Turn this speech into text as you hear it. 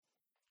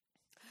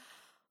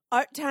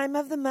Art Time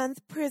of the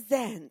Month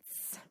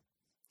presents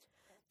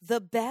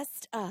the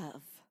best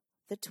of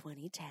the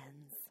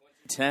 2010s.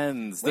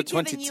 The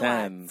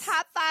 2010s.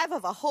 Top 5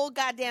 of a whole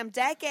goddamn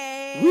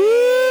decade.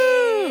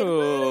 Woo!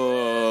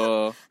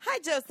 Hi,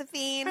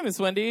 Josephine. Hi, Miss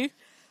Wendy.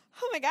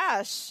 Oh my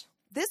gosh.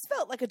 This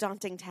felt like a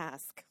daunting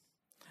task.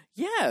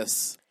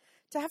 Yes.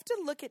 To have to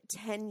look at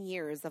 10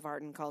 years of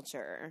art and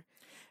culture.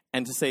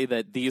 And to say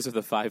that these are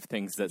the 5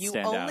 things that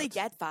stand out. You only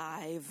get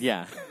 5.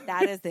 Yeah.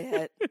 That is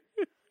it.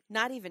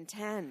 Not even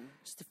 10.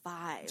 Just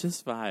 5.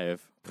 Just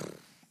 5.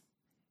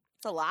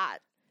 It's a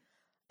lot.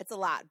 It's a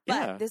lot. But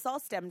Yeah. this all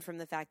stemmed from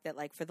the fact that,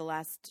 like, for the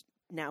last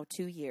now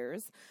 2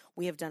 years,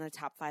 we have done a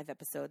top 5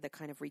 episode that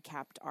kind of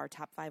recapped our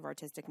top 5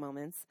 artistic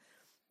moments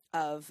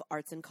of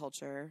arts and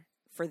culture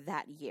for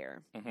that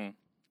year. Mm-hmm.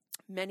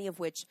 Many of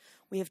which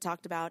we have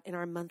talked about in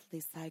our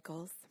monthly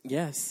cycles.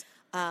 Yes.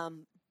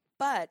 And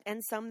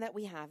some that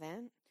we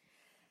haven't.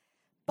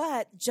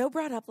 But Joe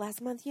brought up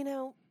last month,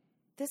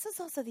 this is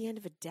also the end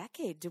of a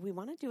decade. Do we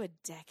want to do a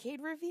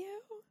decade review?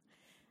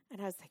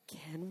 And I was like,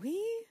 can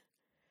we?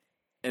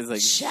 It's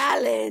like,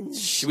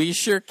 challenge. We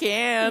sure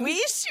can.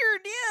 We sure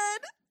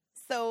did.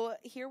 So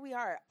here we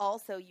are.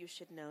 Also, you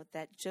should note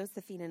that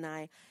Josephine and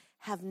I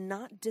have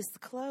not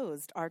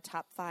disclosed our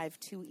top 5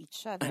 to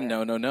each other.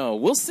 No.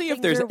 We'll see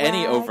if there's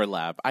any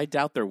overlap. I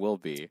doubt there will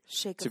be.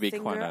 Shake to a be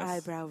finger, quite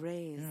honest. eyebrow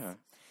raise.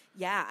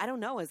 Yeah, I don't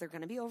know. Is there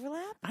going to be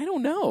overlap? I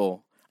don't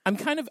know.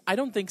 I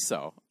don't think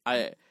so.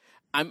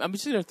 I'm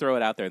just going to throw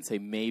it out there and say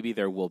maybe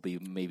there will be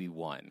maybe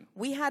one.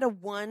 We had a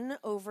 1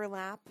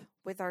 overlap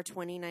with our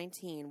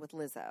 2019 with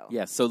Lizzo.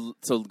 Yeah, so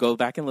go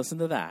back and listen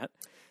to that.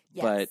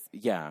 Yes. But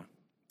yeah.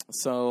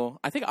 So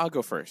I think I'll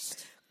go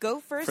first. Go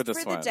first for the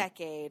one.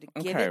 decade.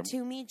 Okay. Give it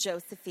to me,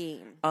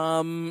 Josephine.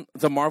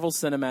 The Marvel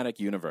Cinematic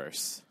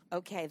Universe.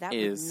 Okay, that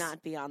would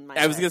not be on my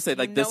I was going to list.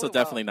 say, this will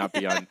definitely not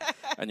be on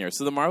yours.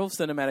 So the Marvel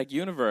Cinematic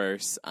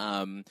Universe,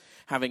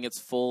 having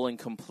its full and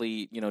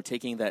complete,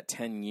 taking that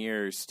 10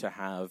 years to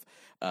have,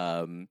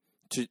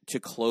 to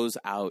close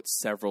out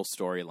several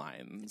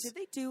storylines. Did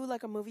they do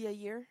like a movie a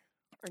year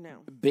or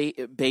no?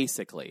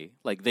 Basically.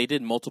 Like they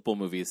did multiple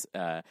movies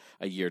a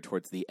year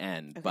towards the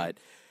end. Okay. But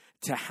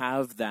to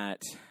have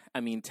that...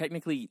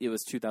 technically it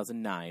was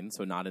 2009,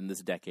 so not in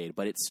this decade,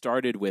 but it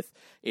started with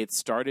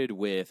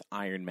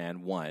Iron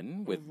Man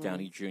 1 with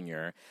Downey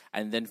Jr.,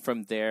 and then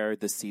from there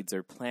the seeds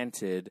are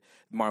planted.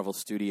 Marvel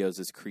Studios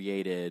is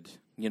created,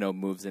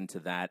 moves into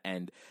that,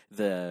 and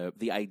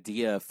the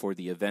idea for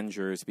the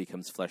Avengers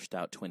becomes fleshed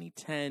out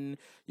 2010,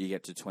 you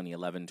get to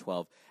 2011,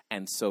 12,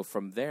 and so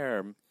from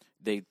there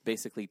they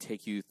basically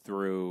take you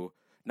through.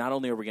 Not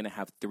only are we going to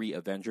have 3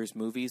 Avengers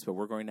movies, but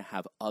we're going to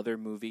have other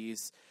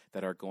movies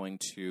that are going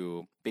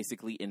to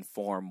basically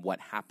inform what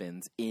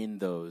happens in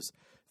those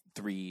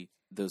 2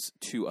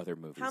 other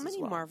movies. How many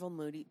as well. Marvel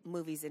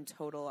movies in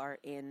total are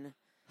in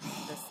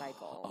the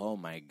cycle? Oh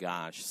my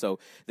gosh. So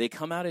they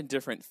come out in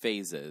different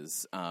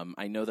phases.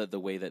 I know that the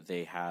way that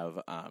they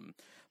have...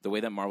 the way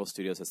that Marvel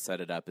Studios has set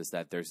it up is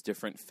that there's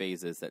different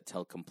phases that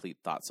tell complete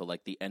thoughts. So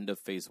like the end of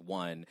Phase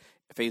 1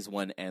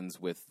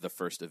 ends with the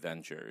first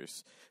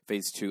Avengers.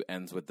 Phase 2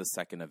 ends with the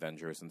second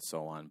Avengers and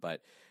so on.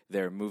 But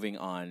they're moving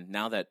on.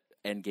 Now that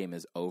Endgame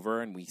is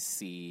over and we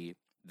see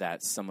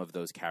that some of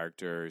those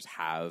characters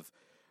have,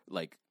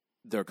 like,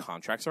 their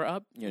contracts are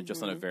up,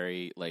 just on a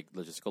very, like,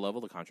 logistical level,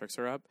 the contracts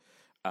are up.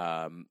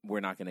 We're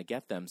not going to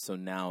get them. So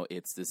now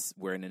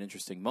we're in an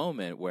interesting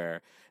moment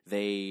where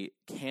they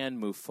can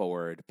move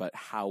forward, but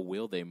how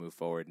will they move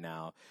forward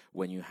now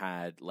when you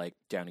had like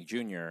Downey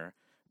Jr.,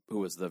 who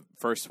was the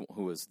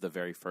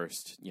very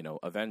first,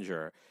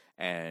 Avenger,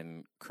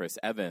 and Chris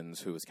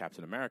Evans, who was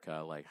Captain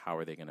America, like how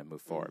are they going to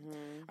move forward?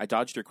 I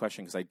dodged your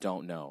question because I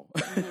don't know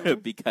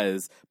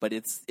but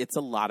it's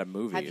a lot of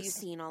movies. Have you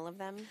seen all of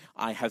them?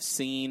 I have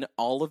seen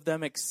all of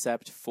them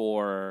except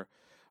for,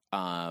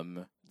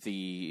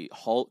 the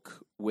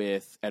Hulk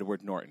with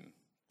Edward Norton,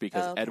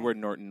 because Edward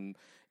Norton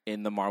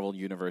in the Marvel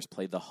Universe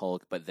played the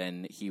Hulk, but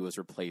then he was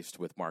replaced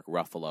with Mark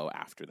Ruffalo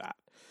after that.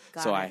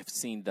 I have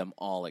seen them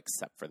all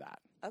except for that.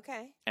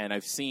 Okay. And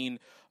I've seen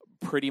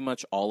pretty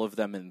much all of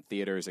them in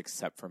theaters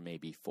except for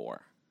maybe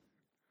 4.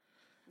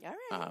 All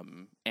right.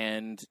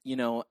 And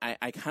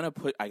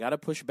I got to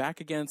push back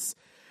against.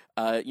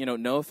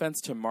 No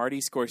offense to Marty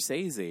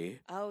Scorsese.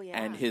 Oh,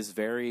 yeah. And his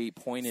very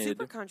pointed...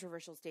 super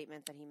controversial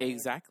statement that he made.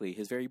 Exactly.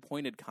 His very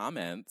pointed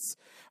comments,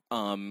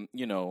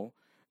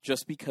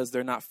 just because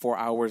they're not 4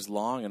 hours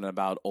long and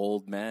about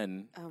old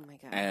men. Oh, my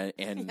God.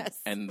 And yes.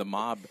 and the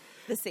mob.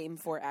 The same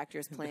 4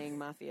 actors playing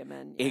mafia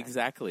men. Yeah.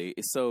 Exactly.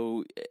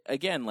 So,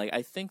 again, like,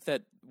 I think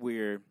that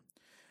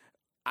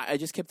I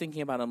just kept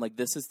thinking about it. I'm like,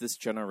 this is this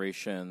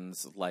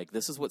generation's, like,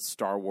 this is what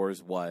Star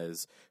Wars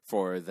was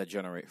for that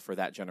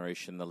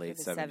generation, the late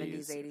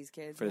 70s, 80s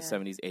kids. For the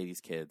 70s,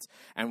 80s kids.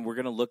 And we're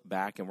going to look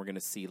back and we're going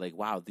to see, like,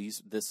 wow,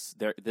 this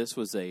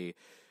was a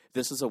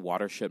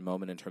watershed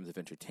moment in terms of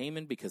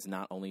entertainment, because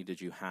not only did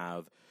you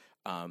have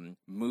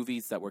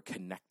movies that were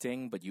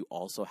connecting, but you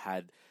also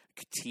had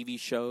TV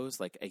shows,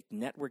 like a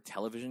network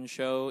television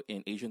show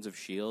in Agents of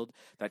S.H.I.E.L.D.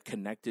 that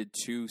connected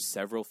to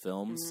several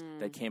films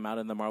that came out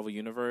in the Marvel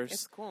Universe.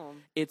 It's cool.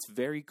 It's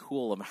very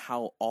cool of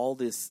how all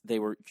this,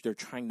 they're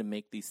trying to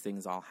make these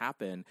things all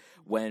happen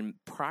when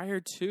prior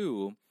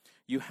to,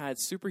 you had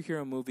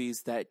superhero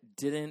movies that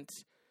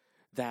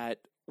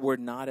were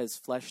not as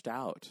fleshed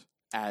out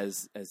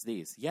as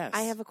these. Yes.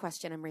 I have a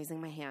question. I'm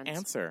raising my hand.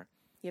 Answer.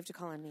 You have to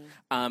call on me.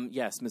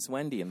 Yes, Miss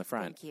Wendy in the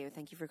front. Thank you.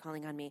 Thank you for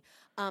calling on me.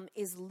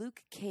 Is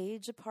Luke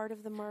Cage a part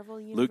of the Marvel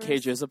Universe? Luke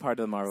Cage is a part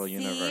of the Marvel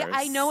Universe. See,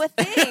 I know a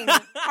thing.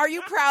 Are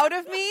you proud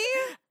of me?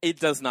 It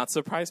does not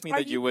surprise me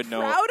that you would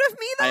know. Are you proud of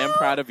me, though? I am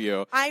proud of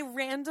you. I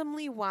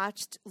randomly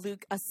watched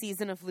a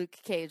season of Luke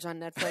Cage on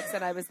Netflix,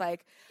 and I was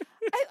like,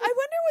 I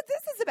wonder what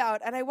this is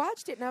about. And I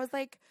watched it, and I was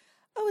like,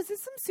 oh, is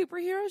this some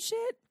superhero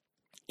shit?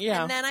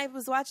 Yeah. And then I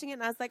was watching it,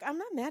 and I was like, I'm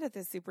not mad at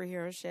this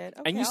superhero shit.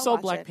 Okay, and you I'll saw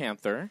watch Black it.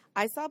 Panther.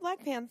 I saw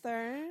Black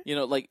Panther. You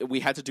know, like,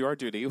 we had to do our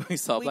duty. We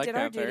saw Black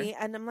Panther. We did our duty,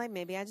 and I'm like,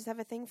 maybe I just have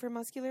a thing for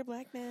muscular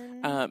black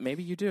men.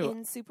 Maybe you do.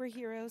 In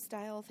superhero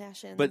style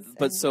fashion. But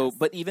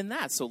even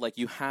that, so like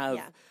you have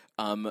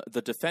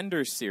the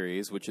Defenders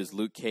series, which is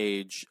Luke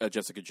Cage,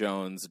 Jessica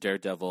Jones,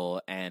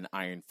 Daredevil, and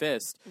Iron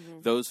Fist.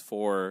 Those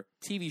 4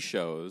 TV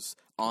shows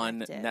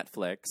on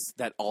Netflix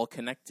that all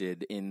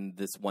connected in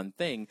this one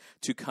thing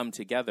to come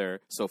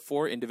together. So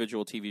 4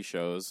 individual TV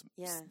shows,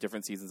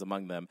 different seasons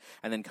among them,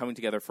 and then coming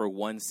together for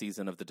one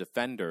season of the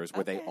Defenders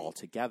where they all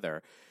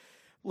together.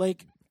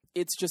 Like,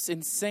 it's just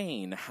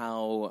insane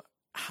how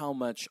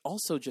much,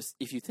 also just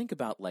if you think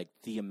about like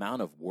the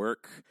amount of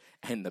work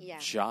and the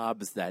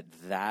jobs that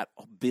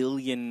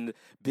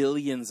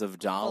billions of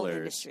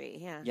dollars, full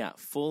industry,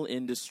 full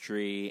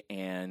industry,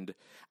 and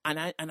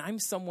I'm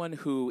someone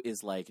who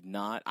is like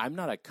I'm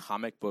not a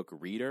comic book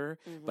reader,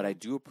 but I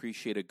do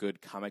appreciate a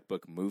good comic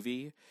book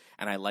movie,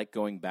 and I like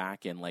going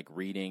back and like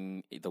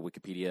reading the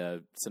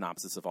Wikipedia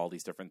synopsis of all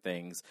these different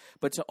things.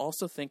 But to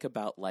also think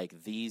about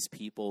like these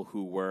people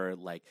who were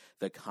like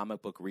the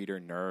comic book reader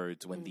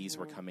nerds when these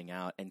were coming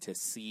out, and to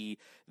see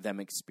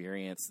them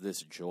experience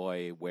this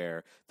joy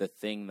where the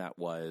thing that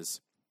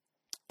was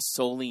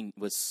so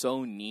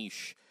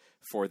niche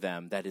for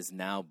them that is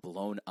now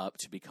blown up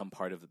to become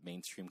part of the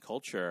mainstream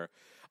culture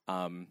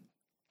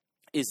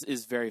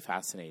is very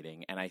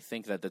fascinating. And I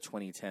think that the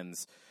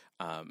 2010s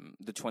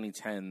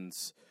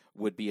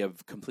would be a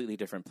completely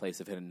different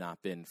place if it had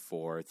not been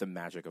for the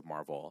magic of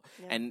Marvel.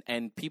 Yeah.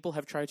 And people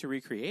have tried to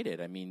recreate it.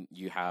 I mean,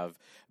 you have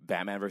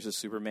Batman versus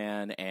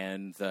Superman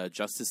and the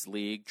Justice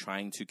League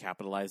trying to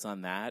capitalize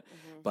on that,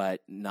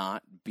 but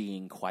not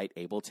being quite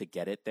able to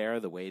get it there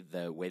the way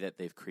that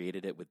they've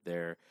created it with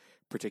their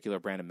particular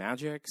brand of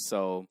magic.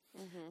 So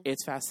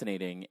it's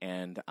fascinating,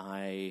 and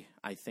I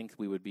think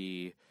we would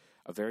be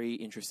a very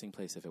interesting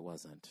place if it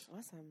wasn't.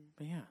 Awesome.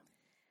 But yeah.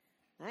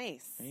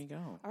 Nice. There you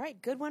go. All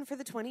right, good one for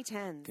the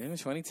 2010s. Good in the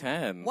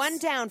 2010s. One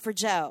down for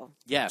Joe.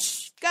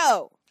 Yes.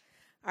 Go.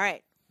 All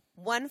right.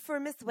 One for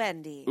Miss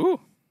Wendy. Ooh,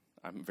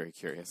 I'm very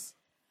curious.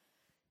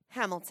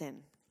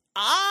 Hamilton.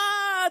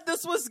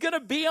 This was going to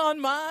be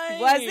on mine.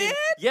 Was it?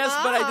 Yes,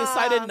 but I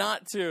decided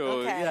not to.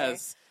 Okay.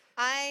 Yes.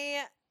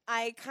 I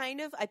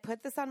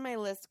put this on my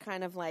list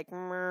kind of like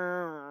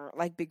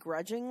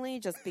begrudgingly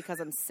just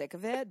because I'm sick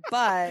of it,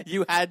 but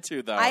you had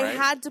to though, I right?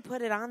 had to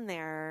put it on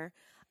there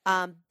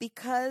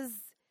because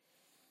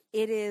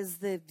it is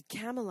the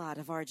Camelot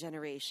of our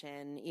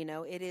generation. You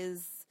know, it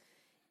is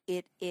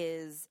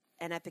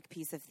an epic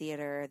piece of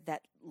theater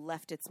that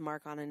left its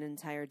mark on an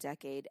entire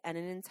decade, and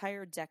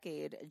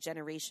a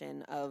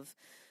generation of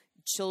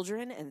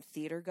children and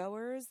theater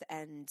goers,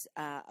 and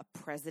a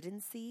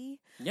presidency.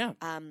 Yeah.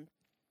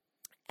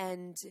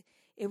 And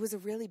it was a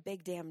really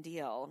big damn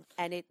deal,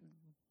 and it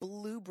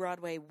blew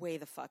Broadway way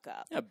the fuck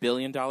up. Yeah, $1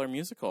 billion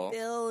musical. $1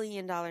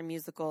 billion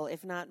musical,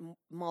 if not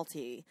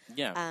multi.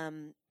 Yeah.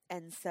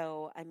 And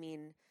so, I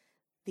mean,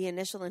 the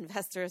initial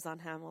investors on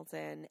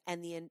Hamilton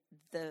and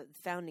the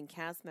founding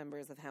cast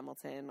members of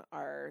Hamilton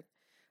are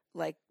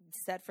like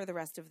set for the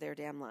rest of their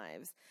damn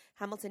lives.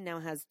 Hamilton now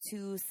has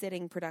 2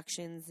 sitting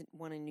productions,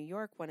 one in New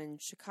York, one in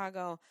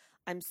Chicago.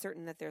 I'm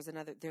certain that there's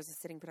a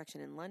sitting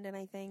production in London,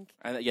 I think.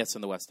 Yes,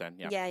 in the West End,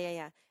 yeah.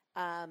 Yeah.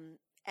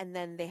 And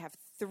then they have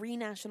 3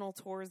 national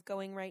tours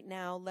going right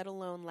now, let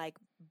alone like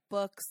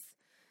books,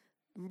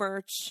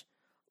 merch.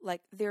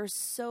 Like there's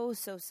so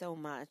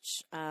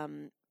much.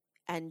 And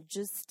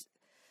just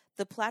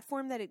the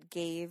platform that it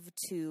gave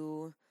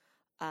to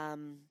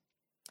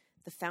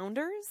the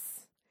founders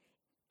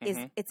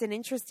it's an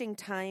interesting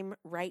time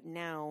right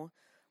now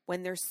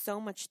when there's so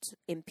much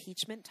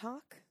impeachment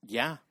talk.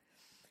 Yeah.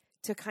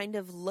 To kind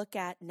of look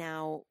at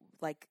now,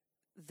 like,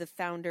 the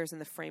founders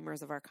and the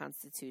framers of our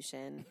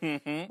Constitution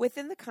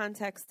within the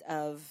context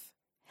of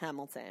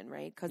Hamilton,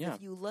 right? Because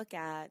if you look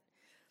at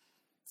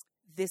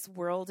this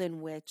world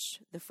in which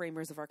the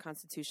framers of our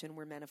Constitution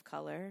were men of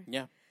color,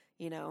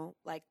 you know,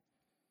 like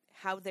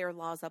how their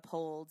laws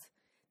uphold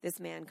this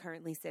man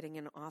currently sitting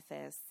in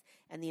office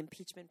and the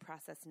impeachment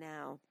process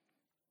now,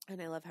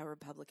 And I love how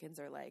Republicans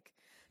are like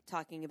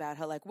talking about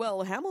how like,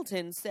 well,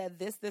 Hamilton said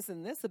this, this,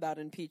 and this about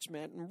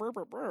impeachment, and brr,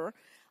 brr, brr.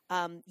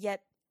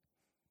 Yet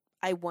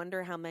I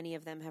wonder how many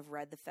of them have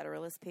read the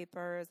Federalist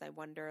Papers. I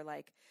wonder,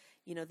 like,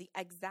 you know, the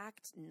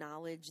exact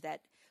knowledge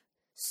that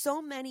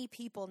so many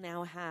people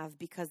now have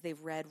because they've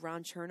read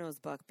Ron Chernow's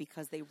book,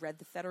 because they read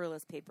the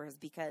Federalist Papers,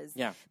 because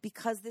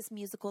this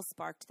musical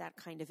sparked that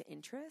kind of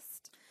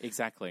interest.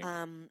 Exactly.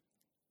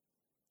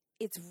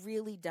 It's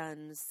really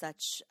done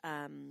such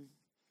a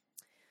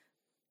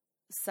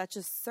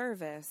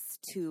service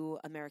to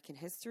American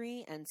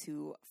history and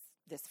to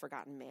this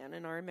forgotten man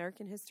in our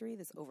American history,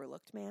 this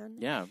overlooked man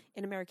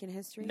in American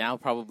history. Now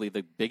probably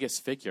the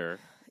biggest figure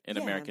in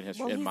American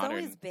history, well, in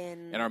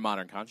our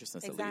modern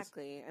consciousness, at least.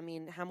 Exactly. I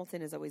mean,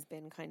 Hamilton has always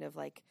been kind of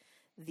like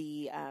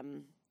the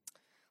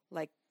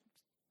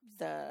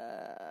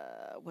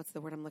what's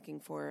the word I'm looking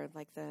for?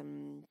 Like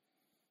the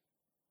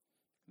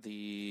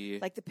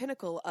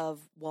pinnacle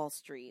of Wall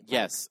Street.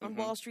 Yes. Like, on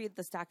Wall Street,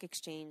 the stock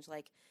exchange,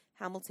 like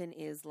Hamilton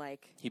is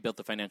like... He built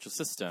the financial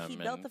system.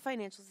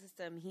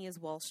 He is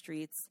Wall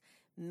Street's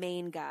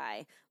main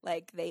guy.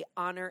 Like, they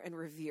honor and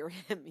revere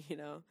him, you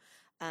know?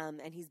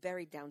 And he's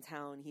buried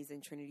downtown. He's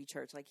in Trinity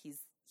Church. Like, he's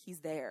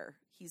there.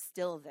 He's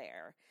still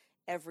there.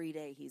 Every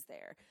day he's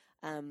there.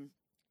 And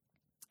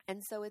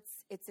so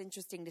it's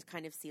interesting to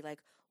kind of see,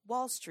 like,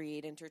 Wall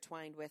Street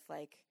intertwined with,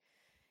 like,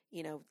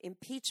 you know,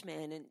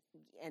 impeachment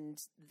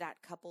and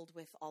that coupled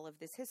with all of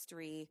this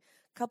history,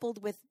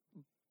 coupled with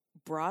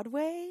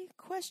Broadway ?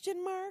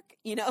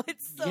 You know,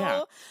 it's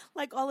so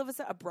like all of a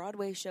sudden a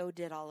Broadway show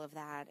did all of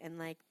that, and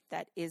like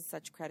that is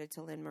such credit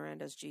to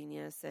Lin-Miranda's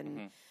genius.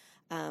 And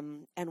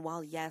and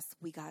while yes,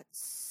 we got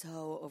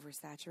so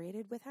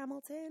oversaturated with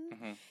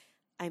Hamilton,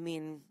 I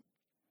mean,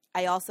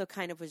 I also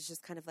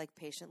was like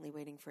patiently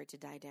waiting for it to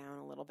die down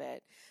a little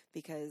bit,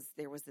 because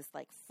there was this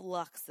like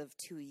flux of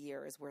 2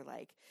 years where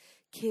like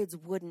kids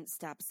wouldn't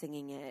stop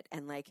singing it,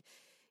 and like,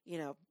 you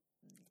know,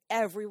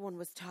 everyone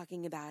was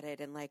talking about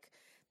it, and like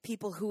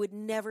people who had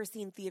never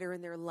seen theater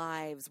in their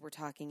lives were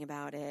talking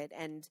about it,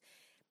 and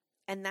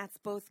that's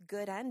both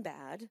good and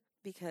bad,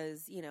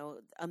 because, you know,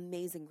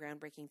 amazing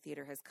groundbreaking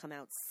theater has come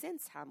out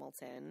since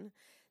Hamilton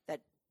that,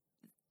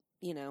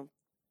 you know,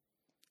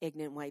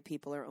 ignorant white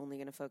people are only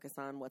going to focus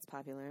on what's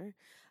popular.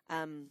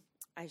 I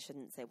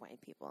shouldn't say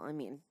white people. I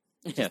mean,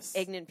 just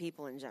ignorant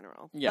people in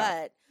general.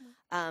 Yeah.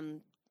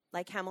 But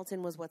like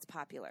Hamilton was what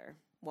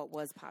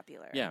was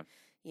popular. Yeah.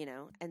 You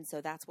know, and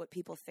so that's what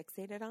people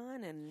fixated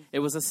on, and it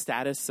was a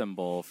status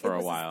symbol for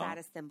a while. A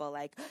status symbol,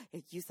 like,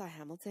 you saw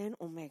Hamilton?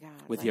 Oh my god!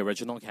 With like, the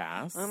original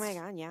cast? Oh my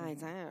god! Yeah, I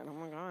did. Oh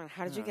my god!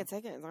 How did you get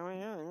tickets? Oh my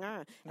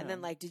god! And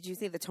then, like, did you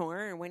see the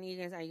tour? And when are you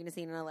going to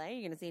see it in LA? Are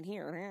you going to see it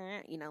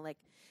here? You know, like,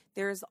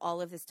 there's all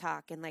of this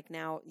talk, and like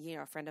now, you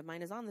know, a friend of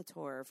mine is on the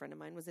tour. A friend of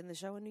mine was in the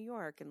show in New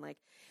York, and like,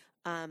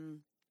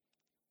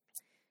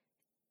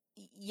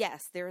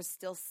 yes, there's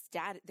still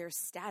there's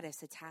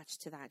status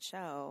attached to that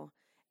show.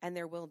 And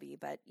there will be,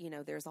 but, you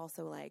know, there's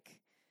also, like,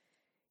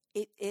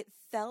 it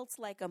felt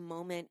like a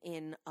moment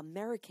in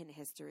American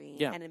history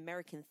and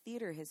American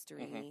theater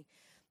history,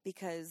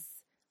 because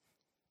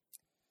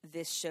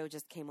this show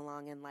just came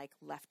along and, like,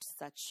 left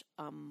such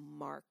a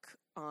mark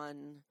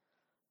on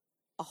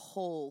a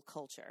whole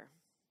culture.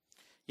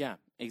 Yeah,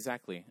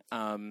 exactly.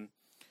 3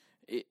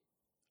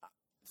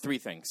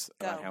 things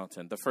about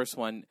Hamilton. The first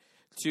one,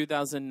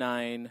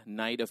 2009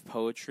 Night of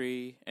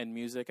Poetry and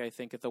Music, I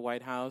think, at the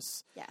White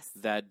House. Yes.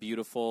 That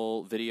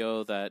beautiful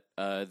video that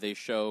they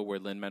show where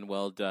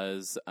Lin-Manuel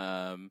does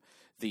Alexander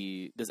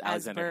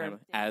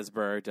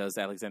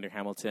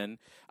Hamilton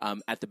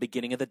at the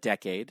beginning of the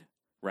decade,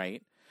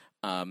 right?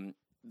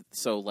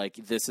 So like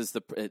this is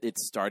it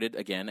started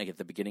again at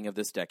the beginning of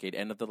this decade,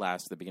 end of the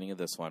last, the beginning of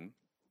this one.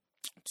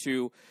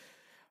 2,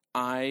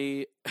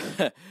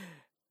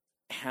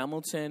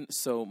 Hamilton.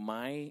 So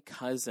my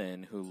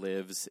cousin who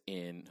lives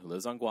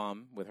on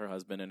Guam with her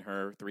husband and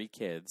her 3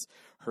 kids,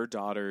 her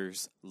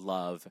daughters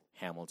love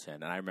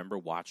Hamilton. And I remember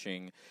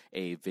watching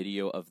a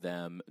video of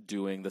them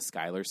doing the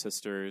Schuyler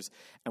sisters,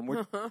 and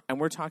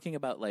we're talking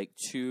about like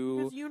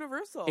 2 It's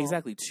universal.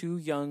 Exactly, 2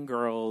 young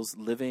girls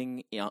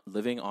living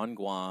on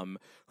Guam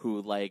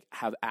who like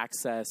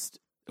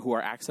who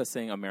are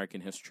accessing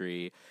American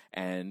history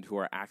and who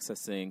are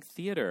accessing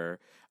theater.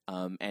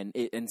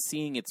 And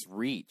seeing its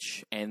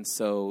reach. And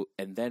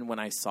then when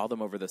I saw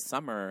them over the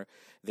summer,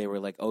 they were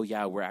like, oh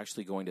yeah, we're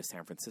actually going to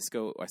San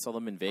Francisco. I saw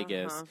them in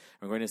Vegas.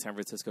 We're going to San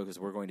Francisco because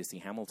we're going to see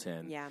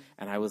Hamilton. Yeah.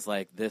 And I was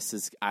like,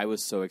 I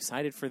was so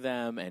excited for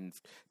them, and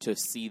to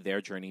see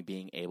their journey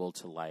being able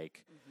to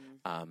like,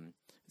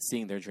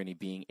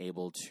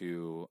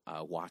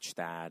 watch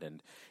that.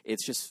 And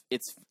it's just,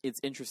 it's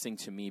interesting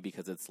to me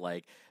because it's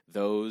like,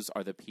 those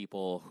are the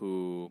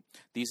people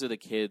these are the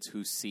kids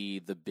who see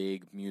the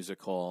big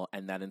musical,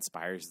 and that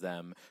inspires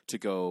them to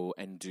go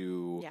and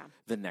do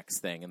the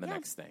next thing and the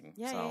next thing.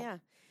 Yeah.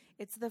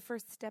 It's the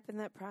first step in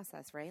that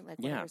process, right? Like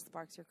whatever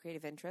sparks your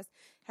creative interest.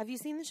 Have you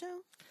seen the show?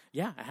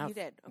 Yeah, I have. You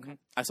did? Okay.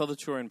 I saw the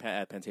tour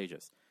at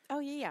Pantages. Oh,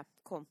 yeah.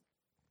 Cool.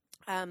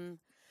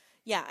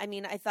 Yeah, I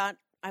mean, I thought,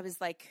 I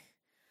was like,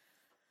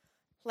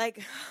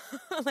 Like,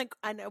 like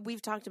I know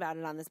we've talked about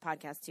it on this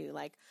podcast too.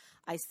 Like,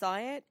 I saw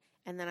it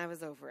and then I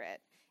was over it,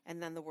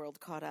 and then the world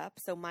caught up.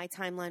 So my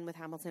timeline with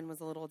Hamilton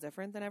was a little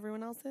different than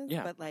everyone else's.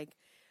 Yeah. But like,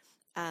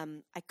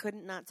 I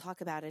couldn't not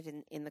talk about it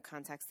in the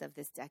context of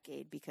this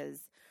decade, because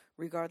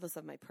regardless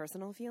of my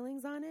personal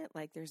feelings on it,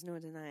 like, there's no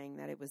denying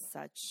that it was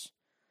such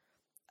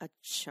a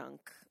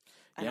chunk,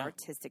 an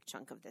artistic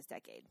chunk of this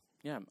decade.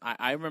 Yeah,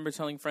 I remember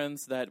telling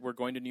friends that we're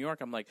going to New York.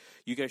 I'm like,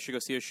 you guys should go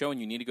see a show, and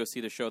you need to go see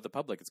the show at the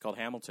Public. It's called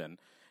Hamilton.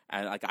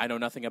 And, like, I know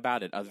nothing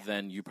about it other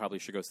than you probably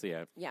should go see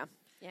it. Yeah.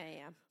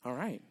 All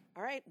right.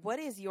 What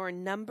is your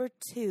number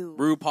 2?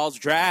 RuPaul's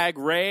Drag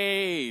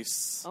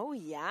Race. Oh,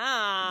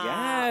 yeah.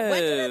 Yes.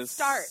 When did it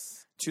start?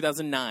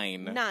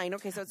 2009. 9.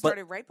 Okay, so it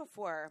started right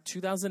before.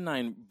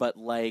 2009, but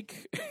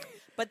like...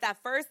 But that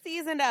first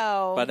season,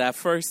 though.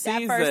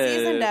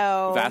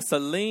 Though.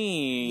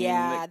 Vaseline.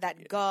 Yeah,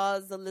 that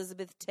gauze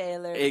Elizabeth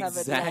Taylor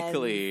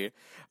exactly.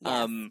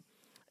 Yes.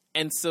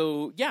 And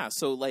so,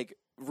 like,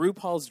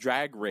 RuPaul's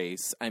Drag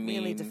Race, I mean...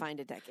 really defined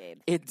a decade.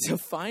 It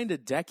defined a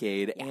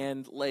decade,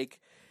 and, like,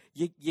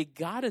 you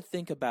got to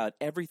think about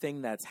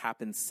everything that's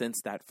happened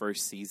since that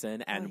first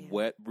season and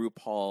what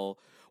RuPaul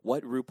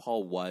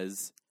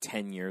was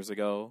 10 years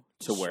ago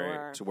to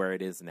where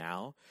it is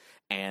now.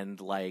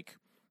 And, like...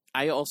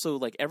 I also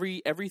like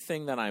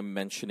everything that I'm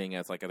mentioning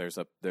as like there's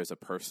a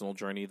personal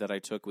journey that I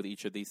took with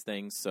each of these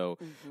things. So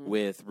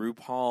with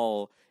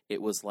RuPaul,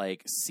 it was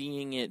like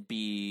seeing it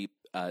be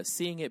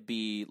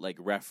like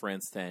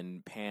referenced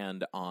and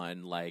panned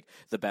on like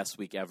the Best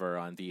Week Ever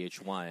on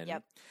VH1.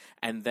 Yep.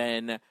 And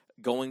then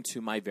going to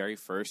my very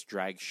first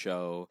drag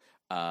show,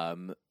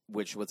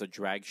 which was a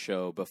drag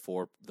show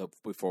before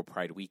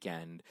Pride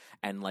weekend,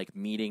 and like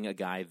meeting a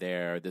guy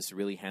there, this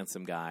really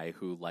handsome guy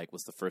who like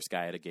was the first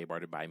guy at a gay bar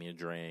to buy me a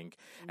drink,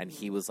 and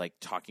he was like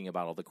talking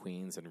about all the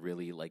queens and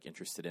really like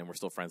interested in. We're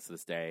still friends to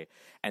this day.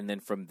 And then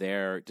from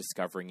there,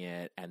 discovering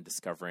it and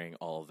discovering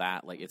all of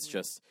that, like it's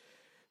just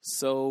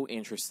so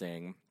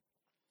interesting.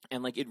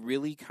 And like it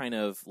really kind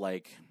of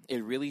like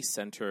it really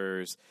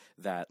centers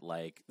that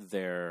like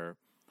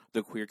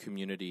the queer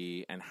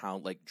community and how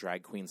like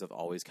drag queens have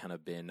always kind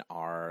of been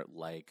our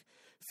like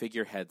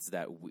figureheads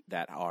that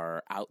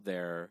are out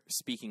there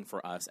speaking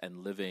for us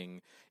and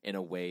living in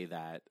a way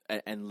that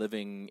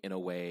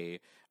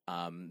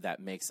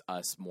makes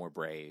us more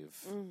brave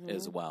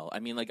as well. I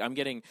mean, like I'm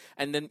getting,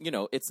 and then, you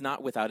know, it's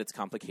not without its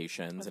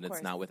complications, and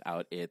it's not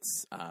without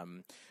its,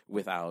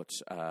 without,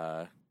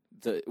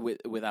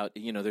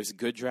 you know, there's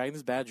good drag,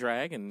 there's bad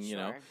drag, and you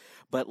know,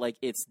 but like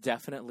it's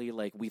definitely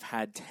like we've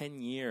had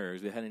 10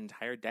 years, we've had an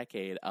entire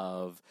decade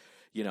of,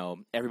 you know,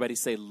 everybody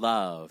say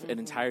love, an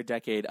entire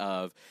decade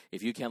of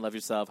if you can't love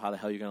yourself, how the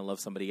hell are you going to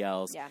love somebody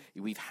else? Yeah.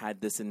 We've had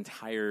this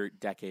entire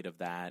decade of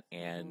that,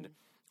 and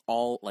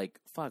all like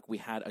we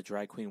had a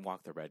drag queen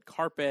walk the red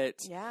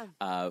carpet. Yeah.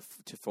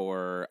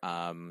 For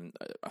A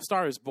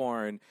Star Is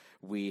Born,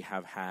 we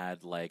have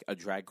had like a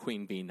drag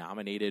queen be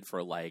nominated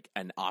for like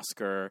an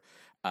Oscar.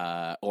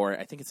 Or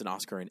I think it's an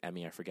Oscar and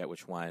Emmy, I forget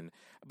which one.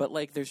 But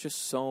like there's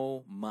just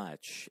so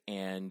much,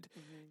 and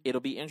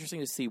it'll be interesting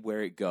to see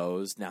where it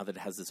goes now that it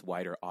has this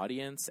wider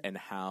audience, and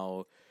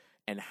how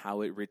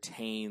it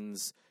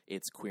retains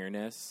its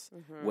queerness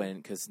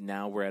because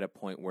now we're at a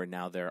point where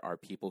now there are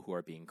people who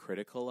are being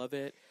critical of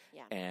it,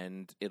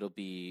 and it'll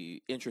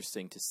be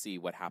interesting to see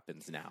what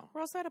happens now.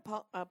 We're also at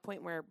a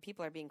point where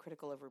people are being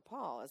critical of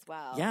RuPaul as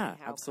well. Yeah, and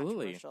how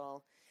absolutely.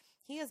 Controversial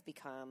he has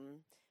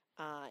become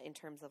in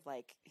terms of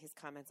like his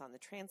comments on the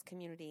trans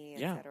community,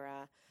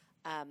 etc.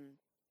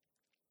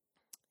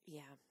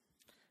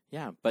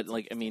 Yeah, but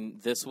like I mean,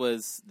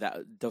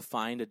 that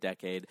defined a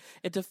decade.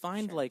 It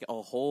defined like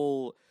a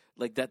whole.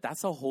 Like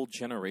that's a whole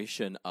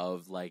generation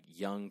of like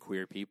young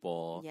queer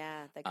people.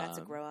 Yeah, that got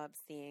to grow up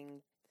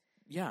seeing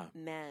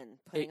men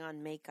putting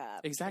on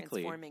makeup,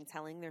 transforming,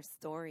 telling their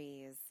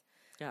stories.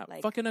 Yeah,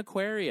 like, fucking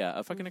Aquaria.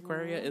 A fucking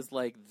Aquaria is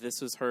like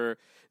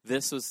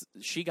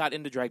she got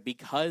into drag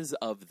because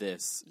of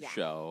this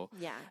show.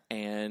 Yeah.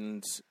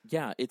 And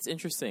it's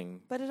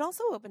interesting. But it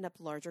also opened up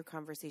larger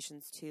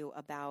conversations too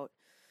about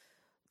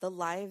the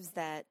lives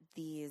that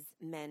these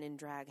men in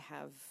drag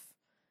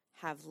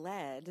have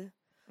led.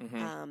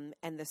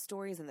 And the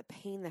stories and the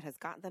pain that has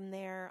got them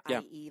there,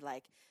 i.e.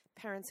 like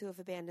parents who have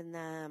abandoned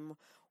them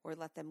or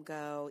let them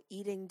go,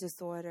 eating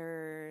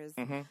disorders,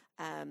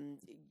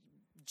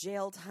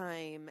 jail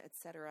time,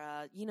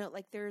 etc. You know,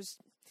 like there's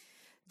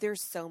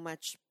so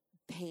much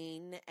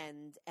pain,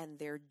 and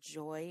their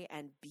joy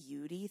and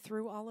beauty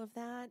through all of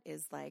that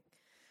is like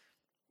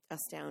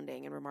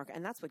astounding and remarkable.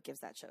 And that's what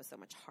gives that show so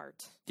much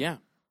heart. Yeah.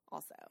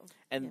 Also.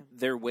 And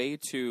their way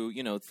to,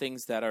 you know,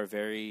 things that are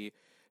very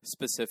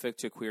specific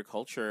to queer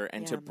culture,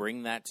 and to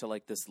bring that to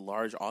like this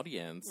large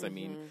audience. I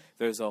mean,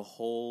 there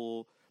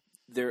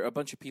are a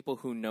bunch of people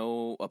who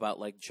know about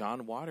like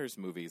John Waters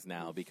movies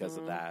now because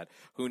of that,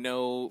 who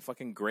know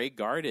fucking Grey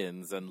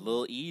Gardens and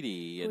Lil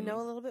Edie, and who know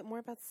a little bit more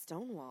about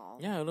Stonewall.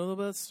 Yeah, a little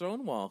bit about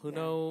Stonewall. Who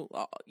know?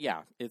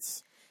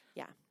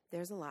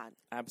 There's a lot.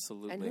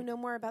 Absolutely. And who know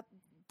more about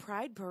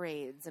pride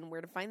parades and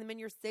where to find them in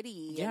your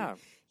city. Yeah.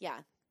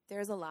 And,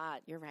 There's a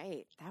lot. You're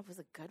right. That was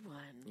a good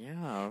one.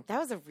 Yeah. That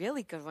was a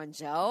really good one,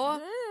 Joe.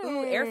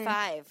 Ooh, Air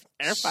 5.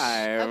 Air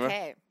 5.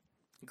 Okay.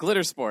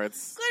 Glitter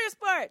sports. Glitter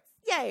sports.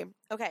 Yay.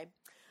 Okay.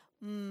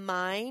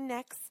 My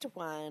next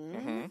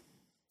one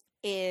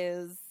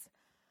is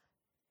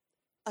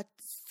a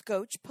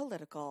scotch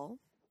political.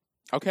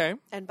 Okay.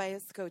 And by a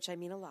scotch, I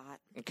mean a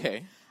lot.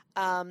 Okay.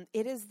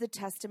 It is the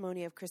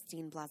testimony of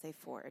Christine Blasey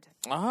Ford.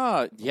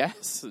 Ah,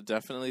 yes.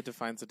 Definitely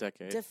defines a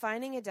decade.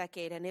 Defining a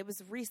decade, and it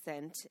was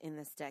recent in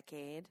this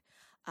decade.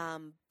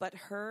 But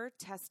her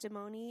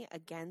testimony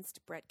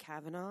against Brett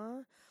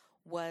Kavanaugh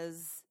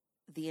was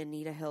the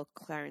Anita Hill,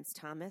 Clarence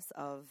Thomas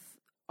of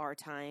our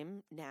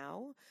time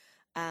now.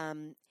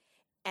 And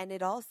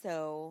it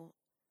also,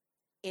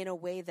 in a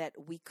way that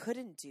we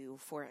couldn't do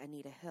for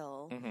Anita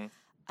Hill,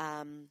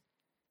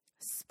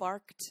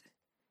 sparked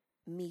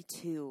Me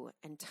Too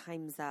and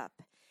Time's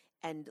Up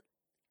and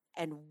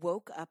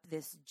woke up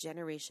this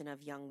generation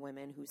of young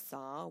women who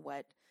saw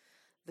what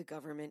the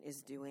government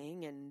is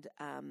doing and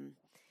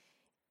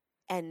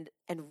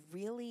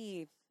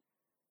really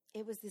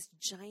it was this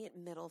giant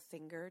middle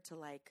finger to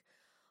like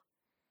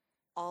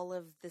all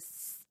of the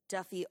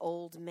stuffy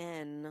old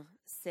men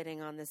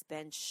sitting on this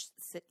bench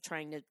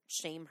trying to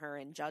shame her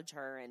and judge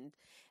her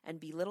and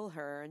belittle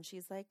her, and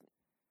she's like,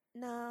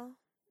 no,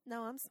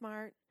 I'm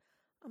smart.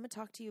 I'm going to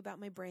talk to you about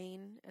my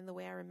brain and the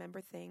way I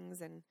remember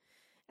things. And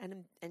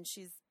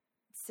she's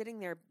sitting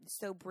there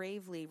so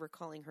bravely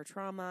recalling her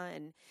trauma.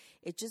 And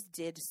it just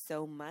did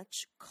so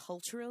much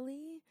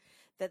culturally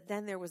that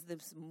then there was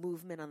this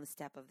movement on the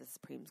step of the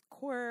Supreme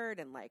Court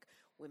and like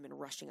women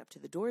rushing up to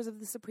the doors of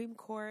the Supreme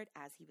Court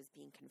as he was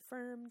being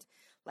confirmed,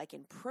 like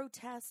in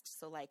protest.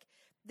 So like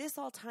this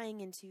all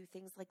tying into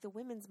things like the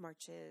women's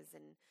marches.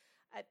 And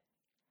I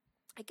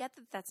get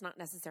that that's not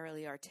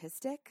necessarily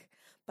artistic,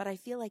 but I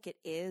feel like it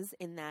is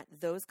in that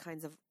those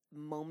kinds of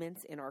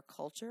moments in our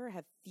culture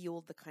have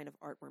fueled the kind of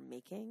art we're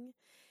making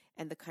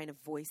and the kind of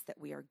voice that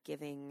we are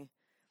giving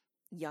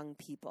young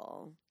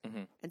people.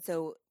 And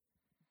so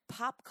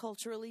pop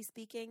culturally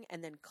speaking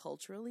and then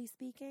culturally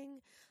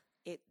speaking,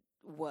 it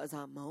was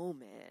a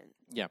moment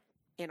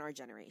in our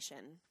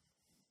generation.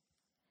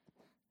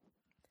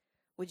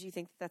 Would you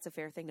think that that's a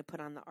fair thing to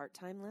put on the art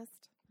time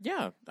list?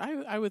 Yeah,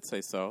 I would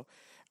say so.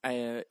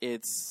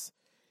 It's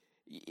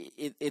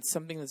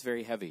something that's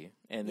very heavy,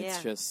 and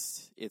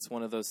it's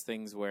one of those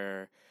things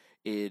where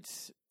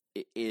it's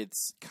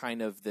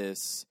kind of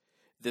this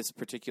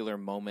particular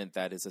moment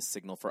that is a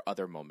signal for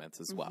other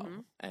moments as well.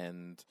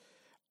 And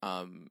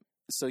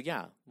so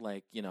yeah,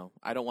 like, you know,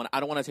 I don't want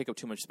to take up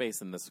too much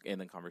space in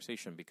the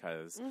conversation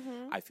because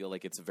I feel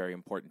like it's very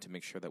important to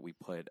make sure that we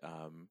put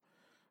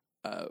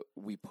the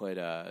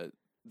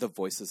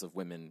voices of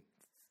women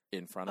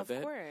in front of it.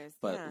 Of course.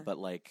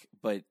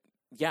 But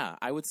yeah,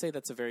 I would say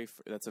that's a very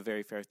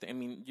fair thing. I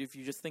mean, if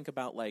you just think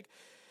about like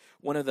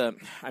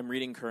I'm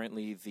reading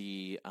currently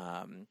the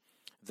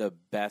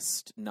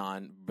best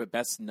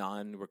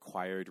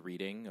non-required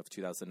reading of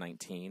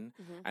 2019,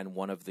 and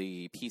one of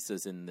the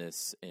pieces in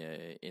this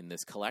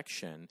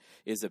collection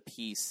is a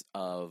piece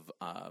of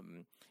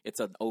it's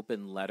an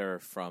open letter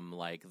from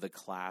like the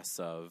class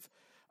of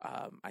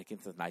I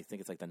think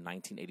it's like the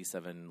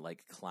 1987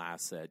 like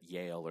class at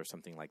Yale or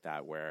something like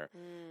that,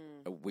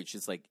 which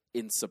is like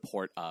in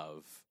support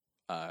of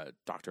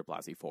Dr.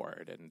 Blasey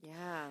Ford,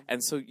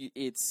 and so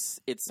it's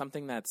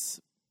something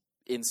that's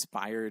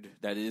inspired,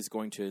 that is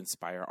going to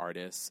inspire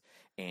artists,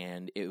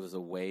 and it was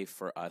a way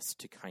for us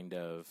to kind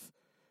of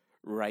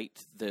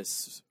right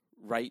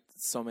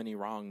so many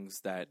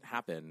wrongs that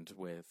happened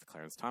with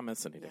Clarence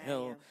Thomas and Anita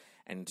Hill,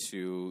 and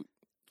to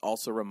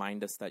also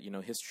remind us that, you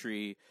know,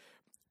 history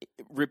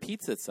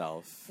repeats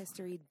itself.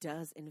 History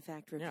does, in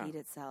fact, repeat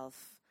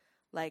itself.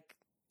 Like,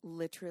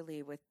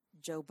 literally with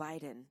Joe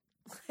Biden.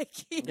 Like,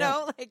 you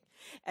know, like,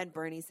 and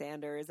Bernie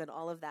Sanders and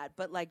all of that.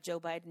 But, like, Joe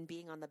Biden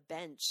being on the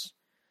bench.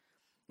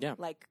 Yeah.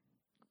 Like,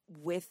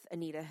 with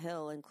Anita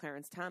Hill and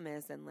Clarence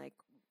Thomas and, like,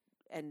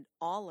 and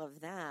all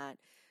of that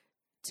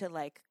to,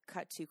 like,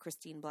 cut to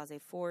Christine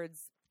Blasey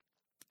Ford's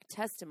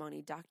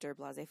testimony, Dr.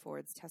 Blasey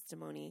Ford's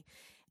testimony,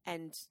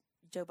 and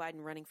Joe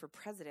Biden running for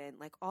president,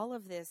 like all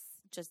of this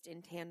just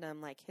in tandem,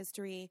 like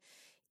history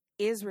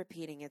is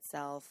repeating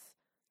itself,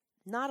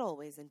 not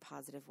always in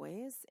positive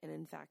ways, and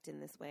in fact, in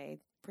this way,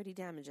 pretty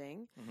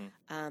damaging.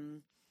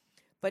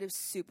 But it was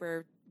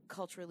super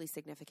culturally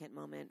significant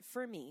moment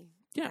for me,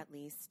 at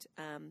least,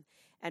 and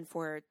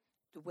for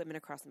women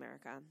across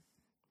America,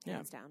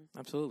 hands down.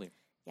 Absolutely.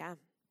 Yeah.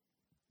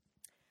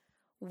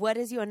 What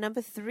is your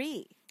number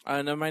 3?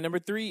 My number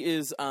 3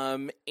 is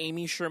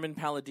Amy Sherman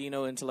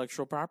Palladino,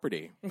 Intellectual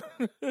Property.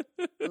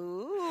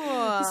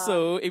 Ooh.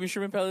 So Amy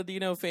Sherman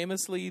Palladino,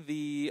 famously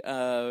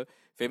the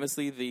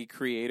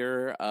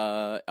creator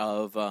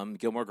of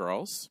Gilmore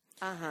Girls.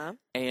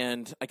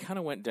 And I kind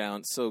of went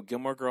down. So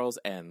Gilmore Girls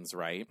ends,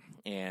 right?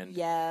 And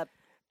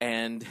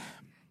and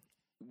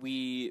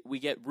we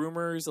get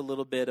rumors a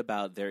little bit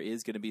about there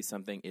is going to be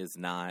something, is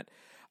not.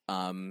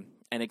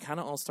 And it kind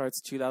of all starts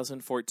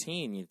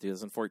 2014.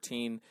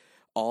 2014,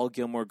 all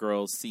Gilmore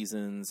Girls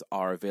seasons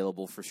are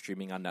available for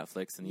streaming on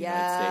Netflix in the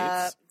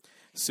United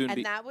States.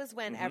 And that was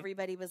when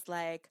everybody was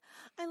like,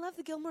 I love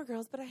the Gilmore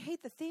Girls, but I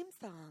hate the theme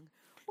song.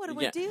 What do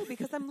I do?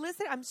 Because I'm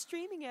listening, I'm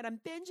streaming it, I'm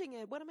binging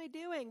it. What am I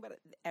doing? But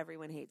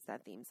everyone hates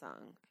that theme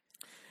song.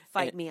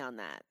 Fight me on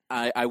that.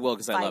 I will,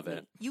 because I love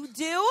it. You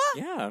do?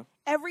 Yeah.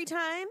 Every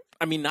time?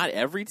 I mean, not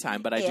every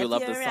time, but I do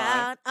love the song.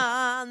 Out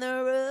on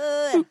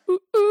the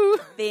road,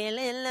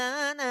 feeling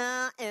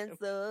low and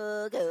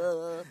so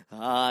good.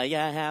 Oh, you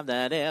have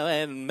to do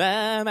it, And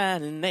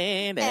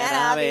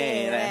I'll be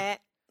there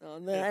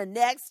on the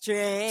next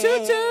train.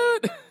 Toot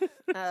toot.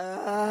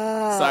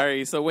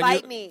 Sorry. So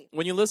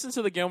when you listen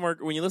to the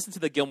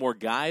Gilmore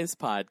Guys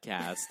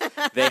podcast,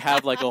 they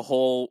have like a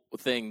whole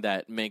thing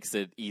that makes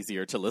it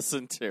easier to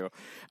listen to.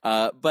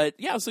 But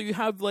yeah, so you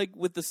have like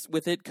with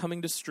it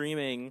coming to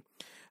streaming,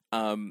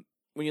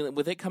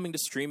 with it coming to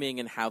streaming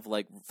and have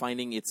like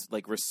finding its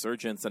like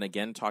resurgence, and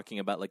again talking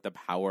about like the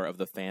power of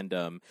the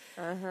fandom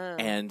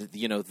and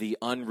the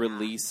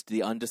unreleased,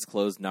 the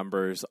undisclosed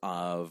numbers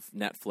of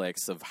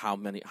Netflix of how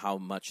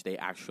much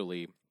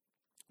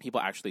people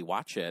actually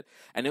watch it.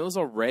 And it was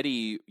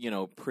already,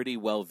 pretty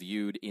well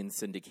viewed in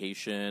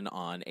syndication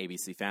on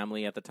ABC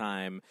Family at the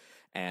time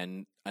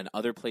and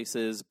other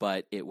places,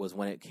 but it was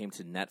when it came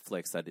to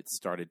Netflix that it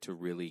started to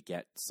really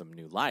get some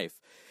new life.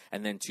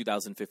 And then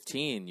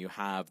 2015, you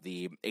have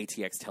the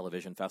ATX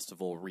Television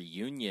Festival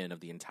reunion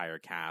of the entire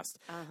cast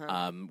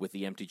with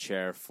the empty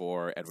chair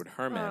for Edward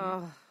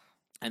Herrmann.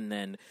 And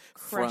then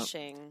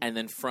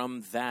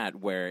from that,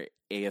 where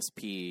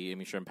ASP,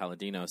 Amy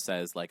Sherman-Palladino,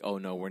 says like, "Oh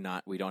no,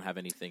 we don't have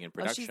anything in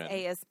production." Oh,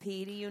 she's ASP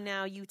to you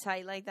now. You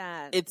tight like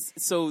that? It's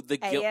so the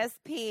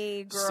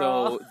ASP girl.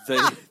 So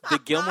the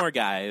Gilmore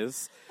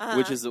Guys,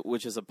 which is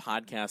a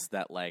podcast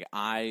that like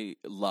I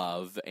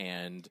love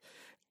and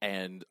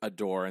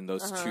adore, and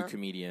those two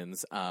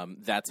comedians,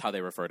 that's how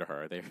they refer to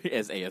her.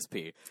 As ASP.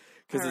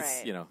 Because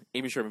it's,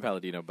 Amy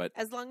Sherman-Palladino, but...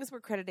 As long as we're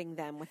crediting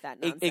them with that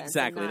nonsense.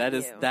 Exactly. That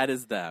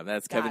is them.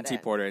 That's Kevin T.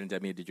 Porter and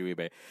Demi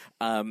DiGiulibe.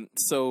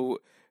 So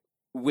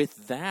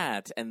with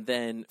that, and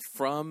then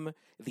from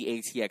the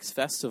ATX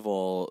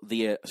Festival,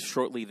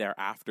 shortly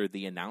thereafter,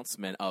 the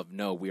announcement of,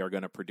 no, we are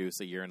going to produce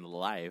A Year in the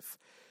Life.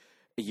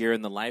 A Year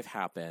in the Life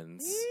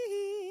happens.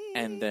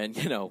 And then,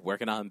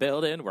 working on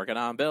building,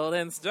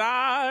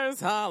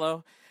 stars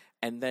hollow.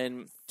 And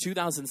then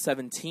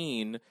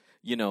 2017...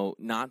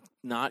 not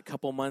a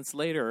couple months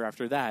later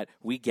after that,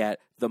 we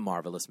get The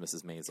Marvelous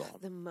Mrs. Maisel.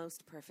 The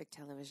most perfect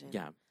television.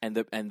 Yeah. And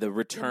the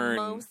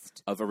return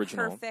of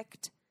original.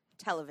 Perfect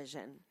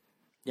television.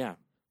 Yeah.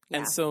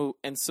 And so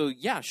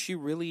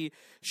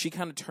she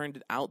kind of turned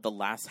it out the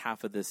last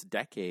half of this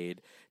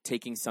decade,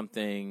 taking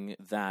something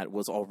that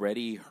was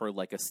already her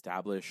like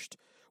established,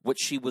 what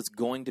she was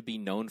going to be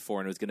known for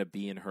and was going to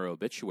be in her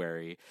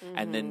obituary,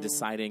 and then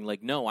deciding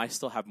like, no, I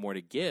still have more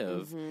to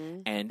give,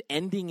 and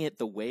ending it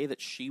the way that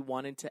she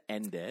wanted to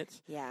end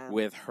it,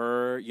 with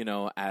her,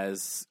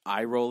 as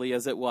eye-rolly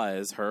as it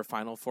was, her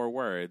final 4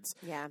 words,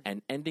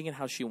 and ending it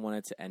how she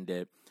wanted to end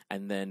it,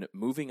 and then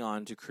moving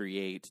on to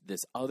create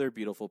this other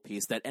beautiful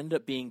piece that ended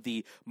up being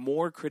the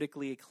more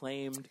critically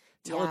acclaimed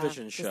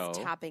television show.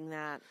 Just topping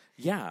that.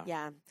 Yeah.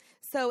 Yeah.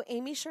 So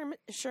Amy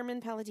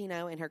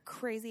Sherman-Palladino in her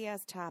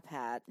crazy-ass top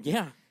hat.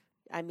 Yeah.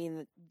 I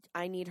mean,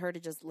 I need her to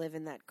just live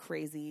in that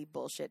crazy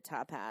bullshit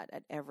top hat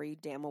at every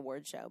damn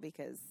award show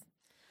because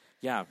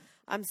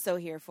I'm so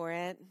here for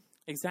it.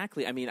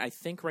 Exactly. I mean, I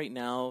think right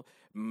now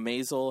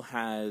Maisel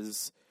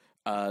has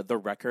the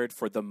record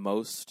for the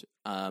most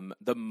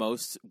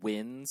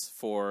wins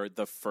for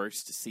the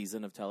first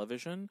season of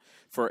television,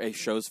 for a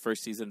show's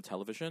first season of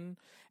television,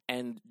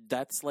 and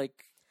that's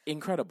like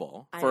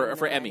incredible for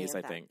Emmys,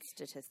 I think.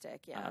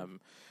 Statistic, yeah.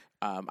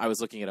 I was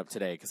looking it up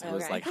today because I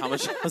was like, how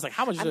much? I was like,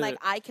 how much? I'm like,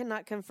 I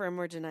cannot confirm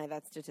or deny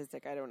that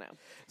statistic. I don't know.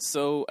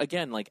 So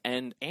again, like,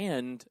 and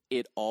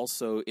it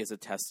also is a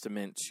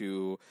testament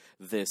to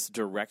this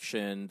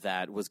direction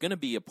that was going to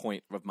be a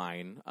point of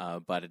mine,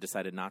 but I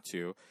decided not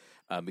to.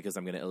 Because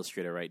I'm going to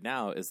illustrate it right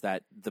now, is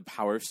that the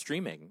power of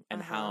streaming and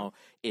how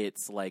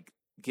it's like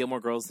Gilmore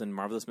Girls and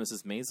Marvelous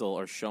Mrs.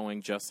 Maisel are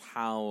showing just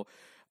how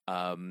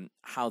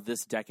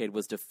this decade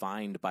was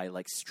defined by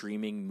like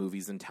streaming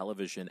movies and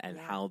television, and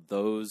how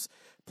those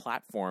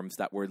platforms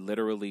that were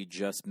literally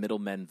just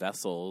middlemen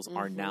vessels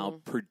are now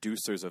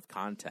producers of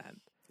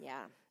content.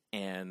 Yeah.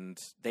 And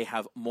they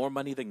have more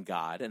money than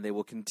God, and they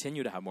will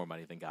continue to have more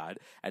money than God,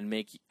 and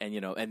make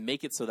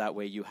it so that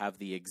way you have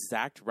the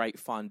exact right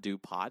fondue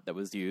pot that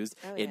was used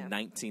in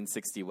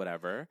 1960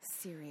 whatever.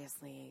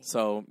 Seriously.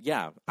 So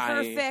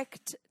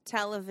perfect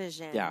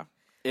television. Yeah,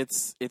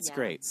 it's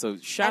great. So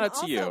shout out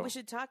to you. Also, we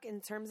should talk in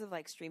terms of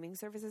like streaming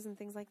services and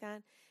things like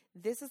that.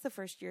 This is the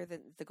first year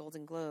that the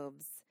Golden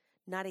Globes,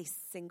 not a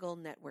single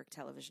network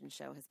television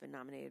show has been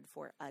nominated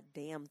for a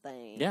damn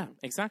thing. Yeah,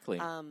 exactly.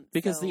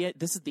 Because the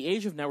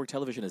age of network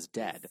television is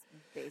dead.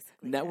 Basically,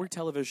 network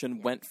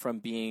television went from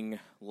being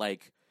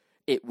like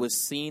it was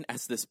seen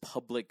as this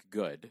public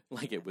good.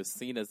 Like, it was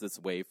seen as this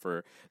way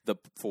for the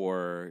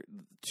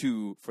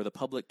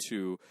public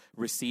to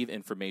receive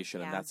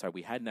information, and that's why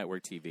we had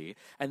network TV.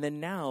 And then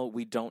now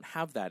we don't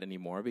have that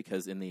anymore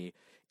because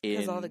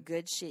because all the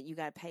good shit you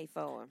got to pay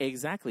for.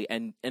 Exactly,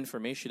 and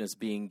information is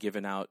being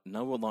given out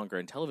no longer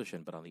in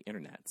television, but on the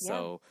internet.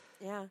 So,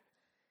 yeah.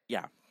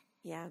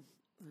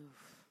 Oof.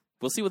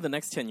 We'll see what the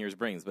next 10 years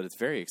brings, but it's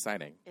very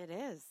exciting. It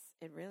is.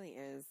 It really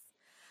is.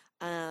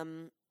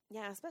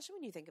 Especially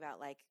when you think about,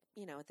 like,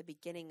 you know, at the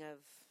beginning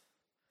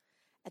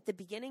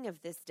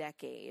of this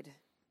decade,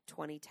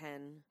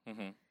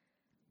 2010,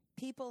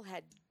 people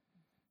had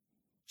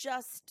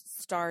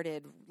just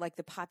started, like,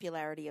 the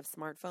popularity of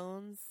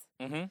smartphones.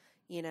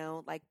 You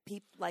know, like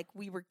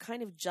we were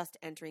kind of just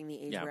entering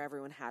the age where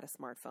everyone had a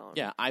smartphone.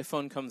 Yeah,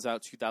 iPhone comes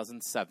out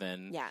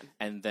 2007. Yeah,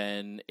 and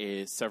then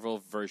several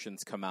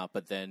versions come out,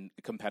 but then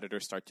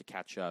competitors start to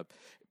catch up.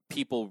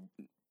 People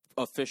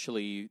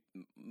officially,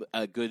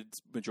 a good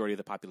majority of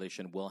the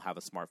population will have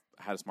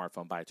had a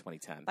smartphone by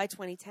 2010. By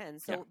 2010,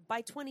 so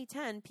by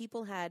 2010,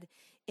 people had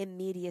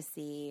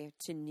immediacy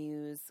to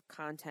news,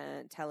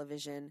 content,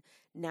 television,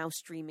 now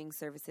streaming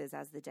services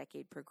as the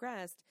decade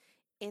progressed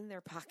in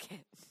their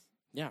pocket.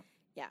 Yeah.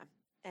 Yeah,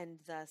 and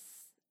thus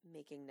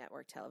making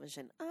network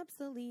television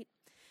obsolete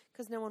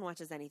because no one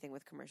watches anything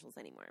with commercials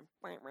anymore.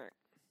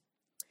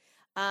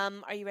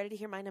 Are you ready to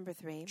hear my number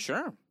 3?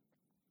 Sure.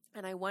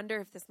 And I wonder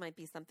if this might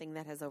be something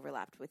that has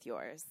overlapped with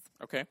yours.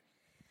 Okay.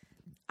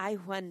 I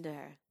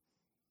wonder.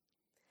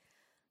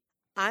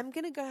 I'm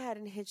going to go ahead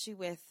and hit you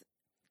with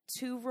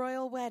 2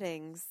 royal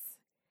weddings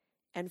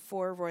and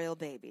 4 royal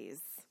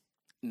babies.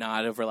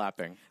 Not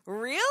overlapping.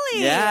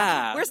 Really?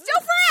 Yeah. We're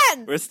still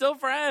friends. We're still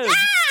friends. Yeah,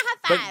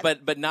 high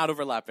five. But not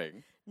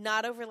overlapping.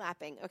 Not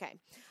overlapping. Okay.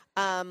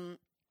 Okay.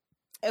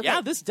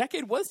 Yeah, this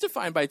decade was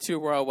defined by 2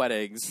 royal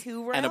weddings,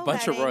 2 royal and a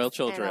bunch of royal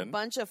children, and a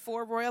bunch of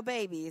 4 royal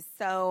babies.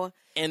 So,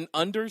 and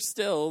under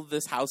still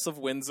this House of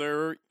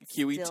Windsor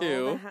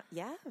QE2.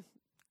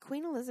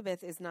 Queen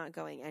Elizabeth is not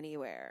going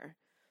anywhere.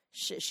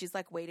 She's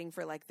like waiting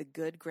for like the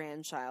good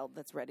grandchild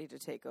that's ready to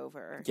take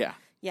over.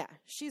 Yeah,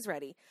 she's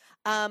ready.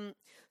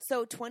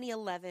 So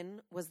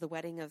 2011 was the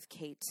wedding of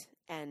Kate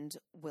and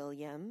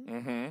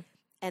William,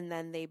 and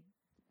then they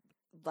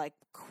like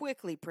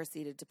quickly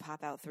proceeded to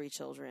pop out 3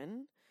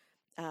 children.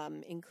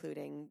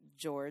 Including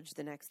George,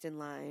 the next in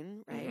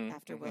line, right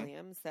after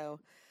William.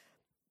 So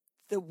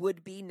the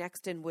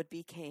next in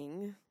would-be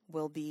king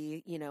will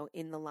be, you know,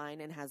 in the line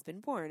and has been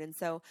born. And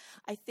so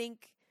I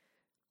think,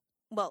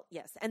 well,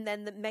 yes. And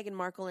then Meghan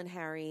Markle and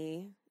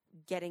Harry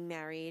getting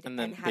married and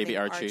then having baby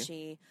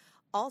Archie.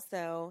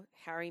 Also,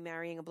 Harry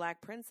marrying a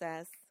black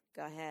princess.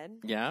 Go ahead.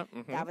 Yeah.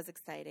 That was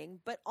exciting.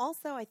 But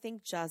also, I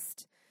think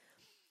just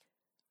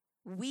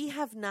we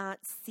have not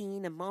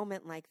seen a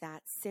moment like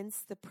that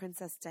since the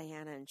Princess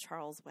Diana and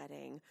Charles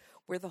wedding,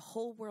 where the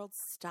whole world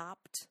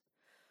stopped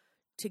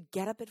to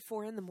get up at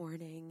 4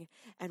 a.m.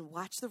 and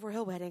watch the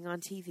royal wedding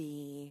on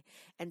TV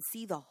and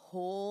see the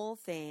whole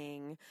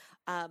thing.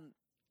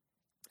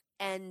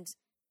 And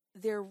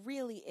there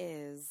really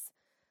is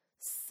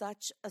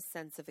such a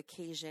sense of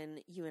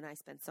occasion. You and I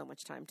spent so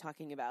much time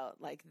talking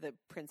about like the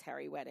Prince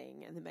Harry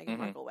wedding and the Meghan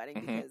Markle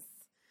wedding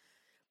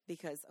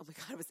because oh my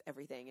God, it was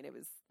everything, and it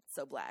was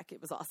so black. It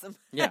was awesome.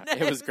 Yeah,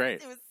 it was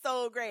great. It was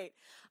so great.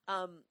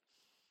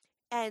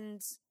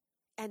 And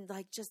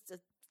like just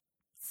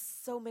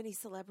so many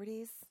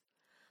celebrities,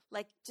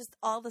 like just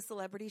all the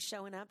celebrities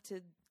showing up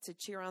to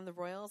cheer on the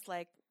royals.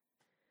 Like,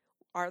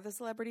 are the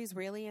celebrities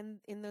really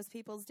in those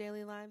people's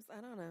daily lives?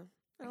 I don't know.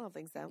 I don't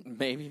think so.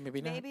 Maybe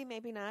not.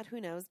 Maybe not. Who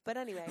knows? But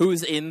anyway,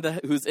 who's in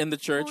the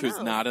church? Who's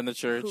not in the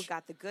church? Who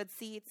got the good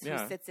seats? Who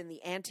sits in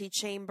the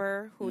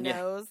antechamber? Who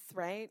knows?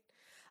 Right.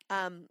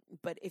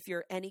 But if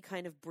you're any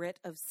kind of Brit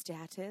of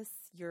status,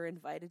 you're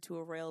invited to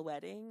a royal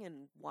wedding,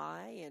 and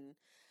why? And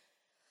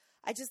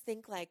I just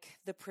think like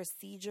the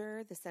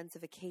procedure, the sense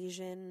of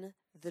occasion,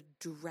 the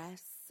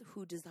dress,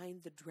 who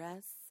designed the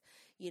dress,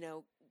 you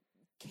know,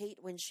 Kate,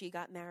 when she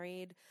got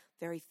married,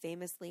 very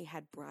famously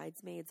had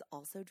bridesmaids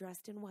also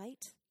dressed in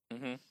white.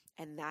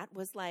 And that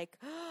was like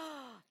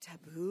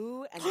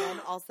taboo. And then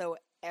also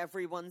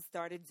everyone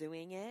started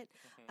doing it.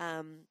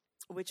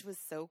 Which was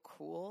so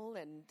cool,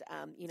 and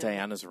you know,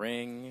 Diana's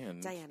ring,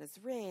 and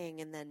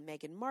then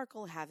Meghan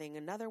Markle having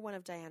another one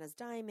of Diana's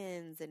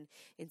diamonds, and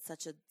in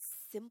such a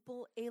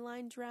simple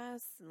A-line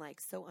dress, and like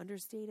so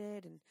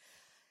understated, and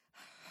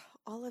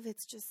all of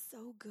it's just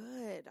so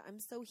good. I'm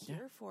so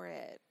here for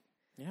it.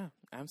 Yeah,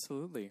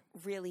 absolutely,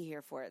 really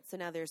here for it. So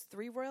now there's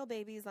 3 royal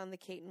babies on the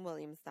Kate and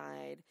William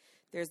side.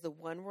 There's the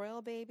 1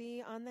 royal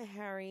baby on the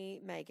Harry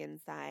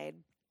Meghan side.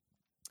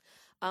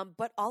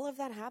 But all of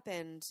that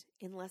happened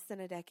in less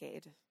than a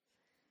decade.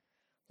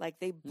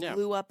 Like, they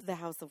blew up the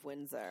House of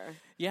Windsor.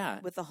 Yeah.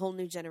 With a whole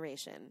new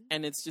generation.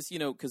 And it's just, you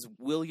know, because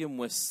William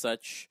was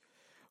such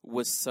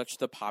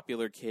the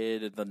popular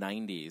kid in the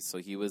 90s. So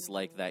he was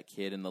like that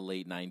kid in the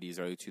late 90s,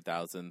 early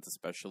 2000s,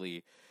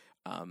 especially,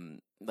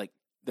 like,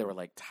 there were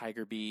like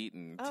Tiger Beat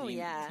and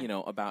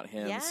about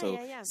him. Yeah, so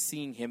yeah.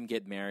 seeing him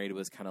get married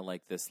was kind of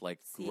like this like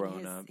seeing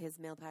grown up his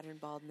male pattern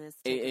baldness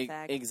take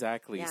effect.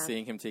 Exactly. Yeah.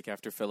 Seeing him take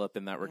after Philip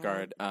in that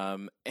regard.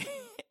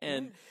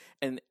 And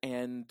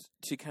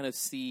to kind of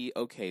see,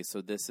 okay,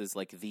 so this is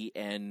like the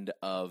end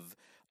of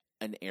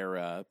an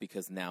era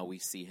because now we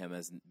see him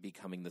as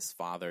becoming this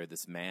father,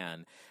 this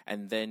man,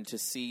 and then to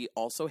see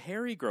also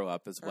Harry grow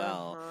up as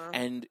well,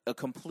 and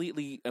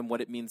what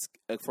it means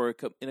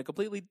in a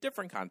completely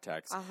different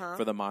context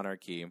for the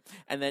monarchy,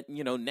 and that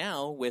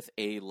now with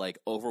a like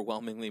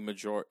overwhelmingly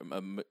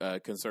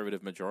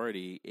conservative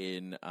majority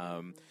in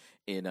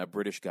a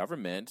British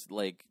government,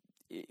 like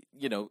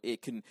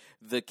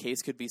the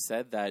case could be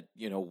said that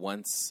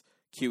once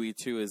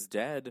QE2 is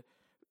dead,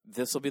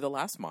 this will be the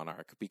last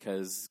monarch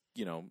because,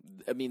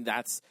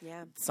 that's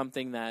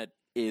something that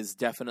is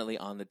definitely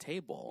on the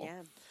table.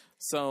 Yeah.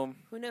 So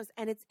who knows?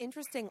 And it's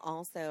interesting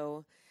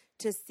also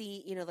to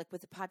see, like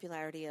with the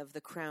popularity of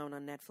The Crown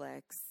on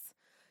Netflix,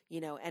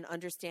 and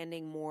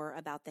understanding more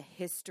about the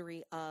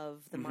history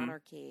of the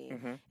monarchy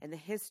and the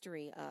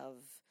history of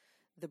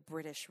the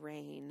British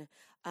reign.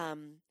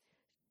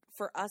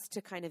 For us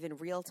to kind of in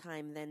real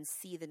time then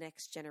see the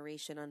next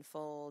generation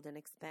unfold and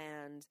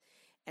expand,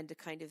 and to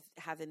kind of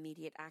have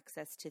immediate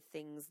access to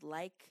things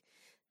like,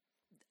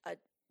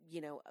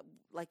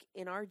 like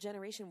in our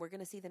generation, we're going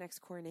to see the next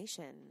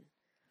coronation.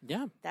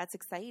 Yeah. That's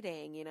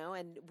exciting,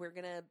 and we're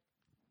going to,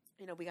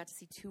 we got to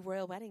see 2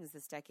 royal weddings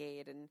this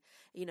decade, and,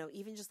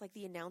 even just like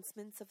the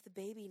announcements of the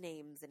baby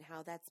names and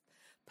how that's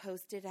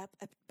posted up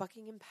at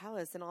Buckingham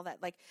Palace and all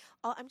that. Like,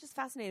 I'm just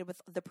fascinated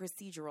with the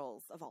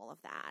procedurals of all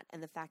of that,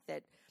 and the fact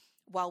that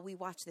while we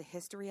watch the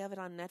history of it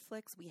on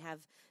Netflix, we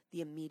have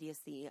the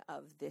immediacy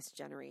of this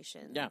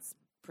generation's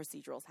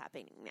procedurals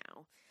happening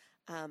now.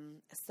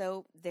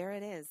 So there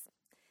it is.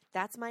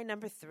 That's my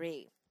number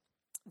 3.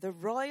 The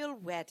royal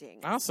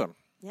wedding. Awesome.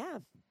 Yeah.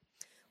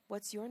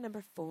 What's your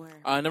number 4?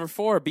 Number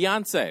 4,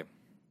 Beyonce.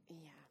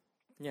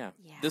 Yeah.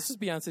 This is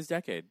Beyonce's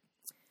decade.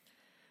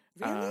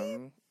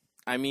 Really?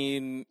 I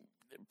mean,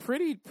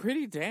 pretty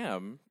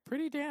damn.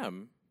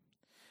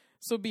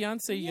 So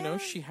Beyonce,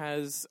 she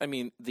has,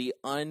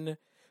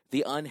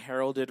 the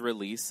unheralded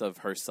release of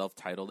her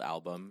self-titled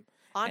album.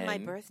 On my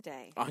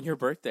birthday. On your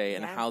birthday,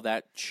 and how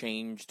that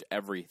changed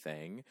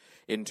everything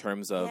in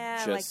terms of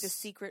just... like the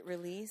secret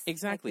release.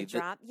 Exactly. Like the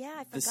drop. Yeah,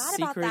 I forgot about that.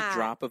 The secret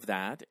drop of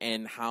that,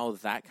 and how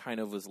that kind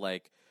of was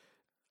like...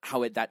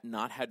 How that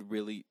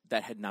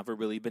had never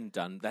really been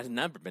done. That had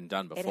never been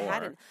done before. It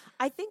hadn't.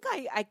 I think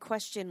I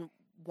question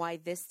why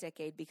this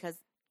decade, because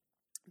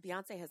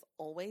Beyonce has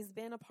always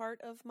been a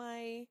part of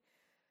my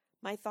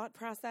thought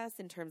process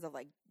in terms of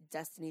like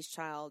Destiny's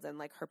Child, and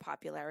like her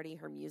popularity,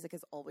 her music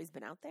has always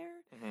been out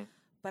there.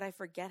 But I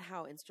forget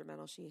how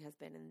instrumental she has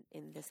been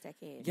in this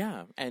decade.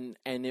 Yeah, and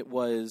it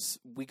was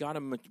we got a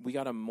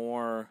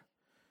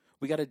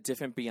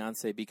different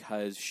Beyonce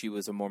because she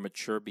was a more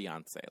mature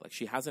Beyonce. Like,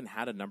 she hasn't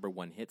had a number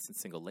 1 hit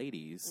since Single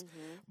Ladies,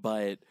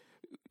 but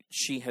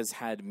she has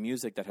had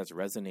music that has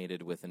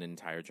resonated with an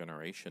entire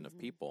generation of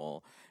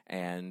people.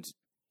 And,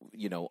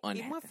 Even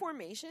with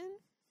Formation?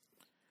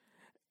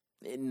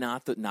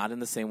 Not in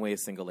the same way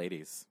as Single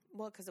Ladies.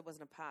 Well, because it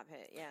wasn't a pop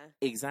hit, yeah.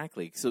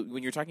 Exactly. So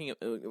when you're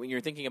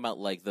thinking about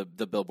like the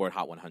Billboard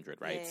Hot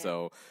 100, right? Yeah.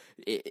 So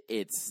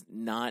it's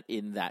not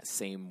in that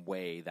same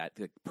way that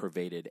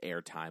pervaded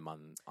airtime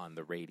on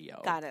the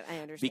radio. Got it.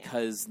 I understand.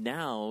 Because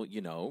now,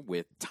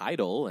 with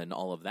Tidal and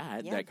all of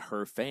that, like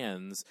her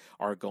fans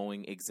are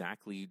going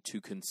exactly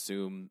to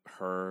consume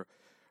her.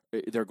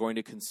 They're going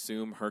to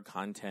consume her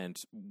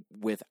content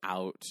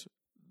without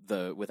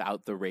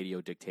the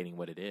radio dictating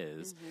what it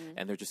is,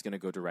 and they're just going to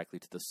go directly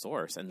to the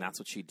source. And that's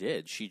what she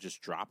did. She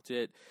just dropped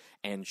it,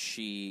 and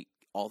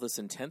all this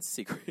intense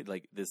secret,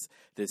 like this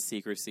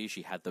secrecy.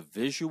 She had a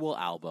visual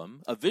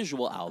album. Oh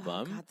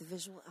God, the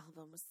visual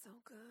album was so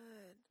good.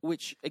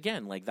 Which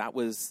again, like that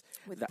was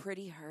with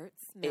Pretty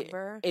Hurts,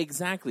 remember?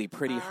 Exactly,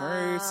 Pretty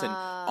Hurts, and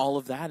all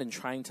of that, and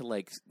trying to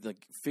like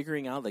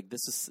figuring out like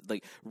this is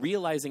like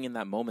realizing in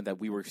that moment that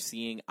we were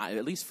seeing,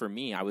 at least for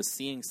me, I was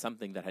seeing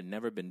something that had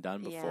never been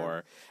done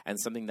before, and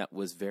something that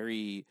was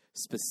very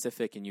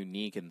specific and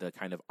unique in the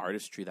kind of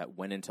artistry that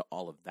went into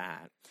all of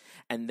that.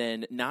 And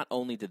then not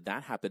only did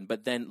that happen,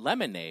 but then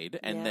Lemonade,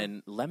 and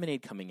then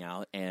Lemonade coming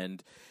out,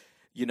 and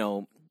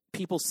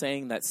people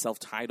saying that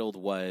Self-Titled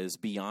was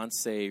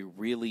Beyonce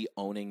really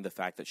owning the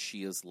fact that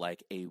she is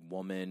like a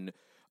woman.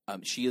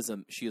 She is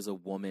a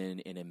woman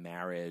in a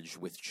marriage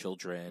with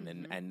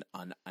children,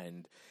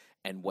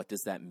 and what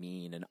does that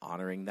mean, and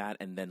honoring that,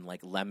 and then like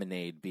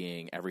Lemonade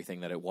being everything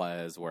that it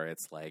was, where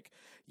it's like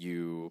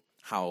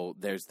how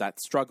there's that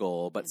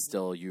struggle, but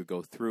still you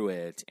go through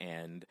it,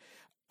 and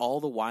all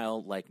the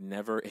while, like,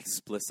 never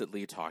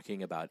explicitly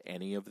talking about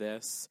any of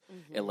this,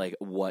 and, like,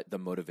 what the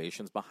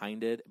motivations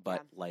behind it,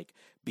 but, like,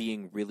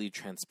 being really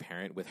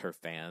transparent with her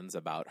fans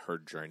about her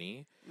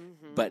journey,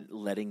 but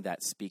letting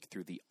that speak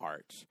through the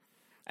art.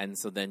 And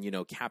so then,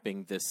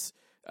 capping this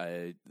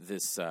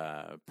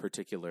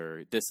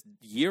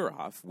year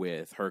off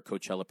with her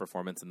Coachella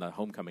performance in the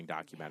Homecoming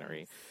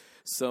documentary,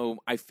 So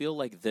I feel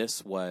like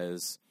this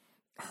was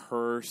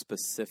her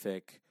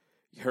specific,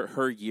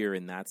 her year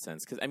in that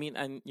sense. Because, I mean,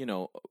 and, you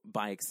know,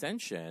 by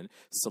extension,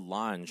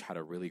 Solange had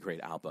a really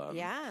great album.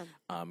 Yeah.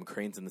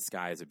 Cranes in the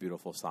Sky is a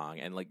beautiful song.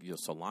 And, like, you know,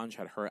 Solange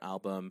had her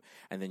album.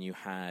 And then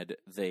her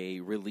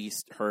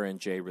and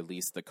Jay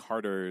released The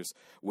Carters,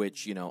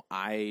 which, you know,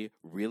 I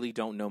really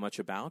don't know much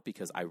about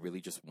because I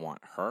really just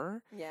want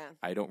her. Yeah.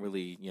 I don't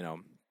really, you know,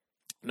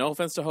 no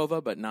offense to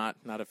Hova, but not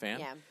a fan.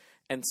 Yeah.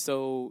 And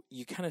so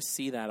you kind of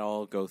see that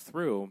all go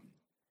through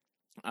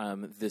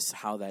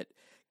how that,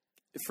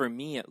 for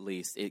me at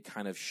least, it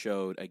kind of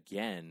showed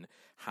again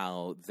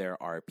how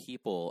there are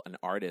people and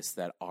artists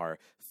that are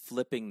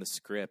flipping the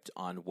script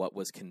on what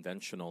was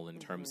conventional in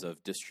terms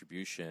of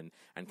distribution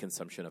and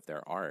consumption of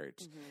their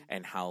art,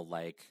 and how,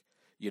 like,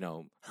 you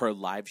know, her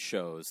live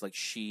shows, like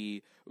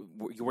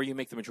where you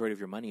make the majority of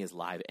your money is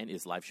live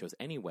shows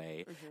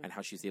anyway, and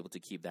how she's able to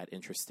keep that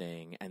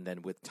interesting, and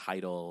then with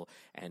Tidal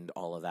and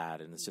all of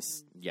that, and it's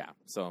just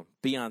So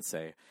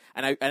Beyonce,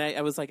 and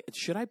I was like,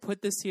 should I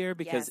put this here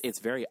because it's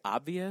very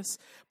obvious,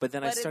 but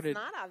then I started. It's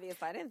not obvious.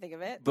 I didn't think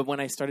of it. But when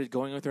I started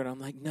going with her, and I'm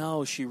like,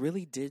 no, she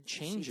really did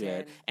change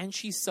it, and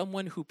she's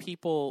someone who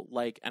people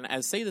like. And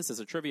I say this as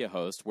a trivia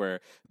host, where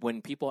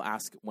when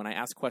I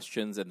ask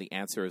questions and the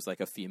answer is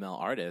like a female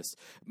artist,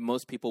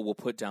 most people will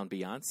put down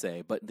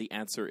Beyonce, but the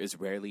answer is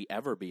rarely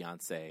ever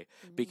Beyonce,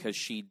 because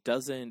she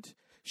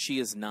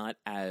is not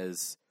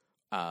as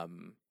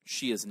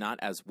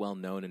well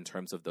known in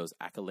terms of those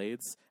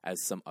accolades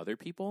as some other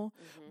people,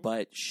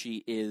 but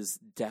she is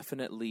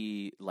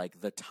definitely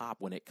like the top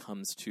when it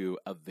comes to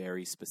a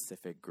very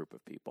specific group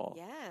of people.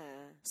 Yeah.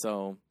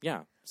 So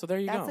there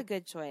you go. That's a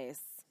good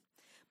choice.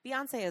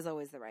 Beyonce is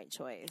always the right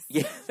choice.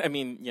 Yeah, I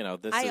mean, you know,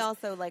 I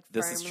also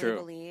this is firmly true.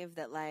 believe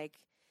that, like,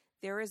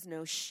 there is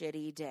no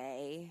shitty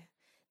day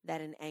that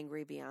an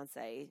angry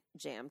Beyonce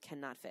jam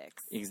cannot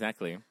fix.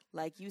 Exactly.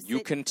 Like, you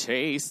can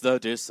taste the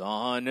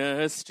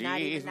dishonesty. Not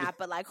even that,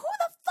 but like, who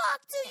the fuck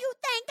do you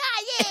think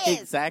I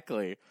is?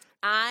 Exactly.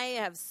 I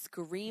have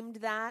screamed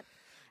that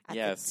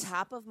at the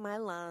top of my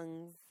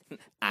lungs in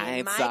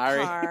my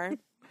car.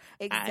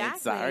 Exactly. I'm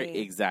sorry.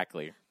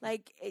 Exactly.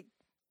 Like,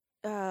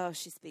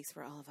 she speaks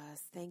for all of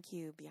us. Thank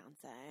you,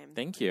 Beyonce.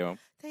 Thank you.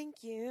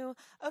 Thank you.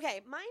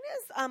 Okay, mine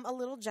is a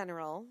little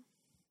general.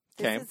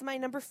 This is my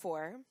number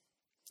 4.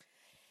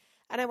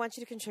 And I want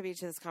you to contribute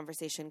to this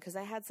conversation because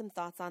I had some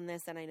thoughts on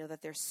this, and I know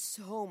that there's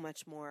so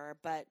much more.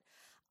 But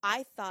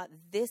I thought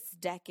this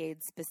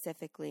decade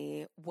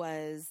specifically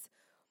was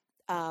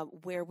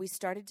where we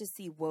started to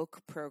see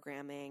woke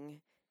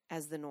programming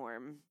as the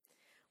norm.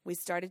 We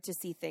started to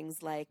see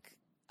things like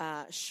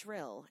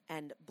Shrill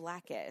and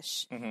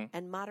Blackish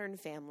and Modern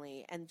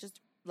Family, and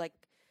just like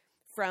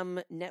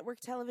from network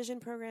television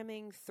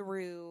programming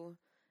through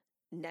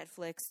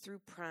Netflix, through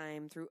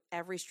Prime, through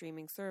every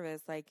streaming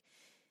service, like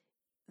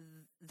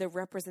the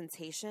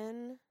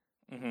representation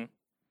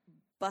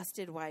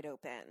busted wide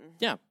open.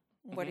 Yeah.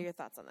 What are your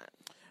thoughts on that?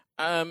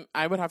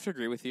 I would have to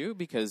agree with you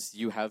because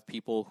you have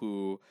people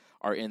who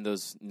are in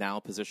those now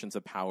positions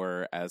of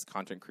power as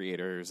content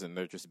creators, and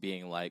they're just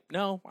being like,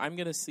 no, I'm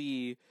going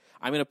to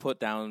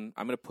put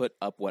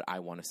up what I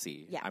want to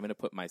see. Yeah. I'm going to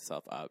put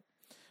myself up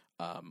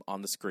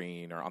on the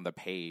screen or on the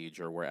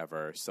page or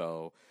wherever.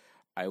 So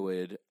I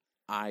would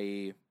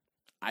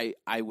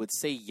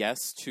say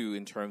yes to,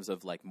 in terms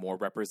of like more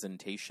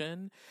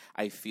representation.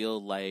 I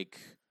feel like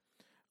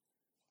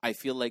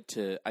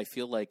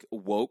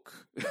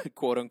woke,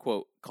 quote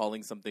unquote,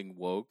 calling something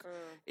woke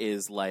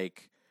is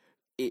like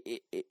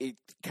it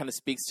kind of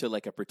speaks to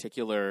like a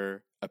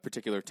particular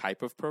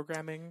type of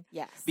programming.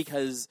 Yes.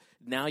 Because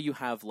now you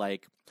have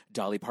like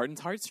Dolly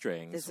Parton's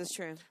Heartstrings. This is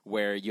true.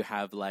 Where you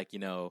have like, you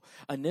know,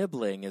 a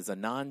nibbling is a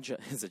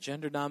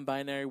gender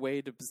non-binary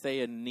way to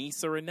say a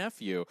niece or a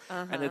nephew.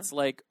 And it's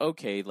like,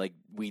 okay, like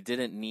we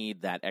didn't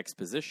need that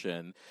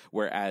exposition.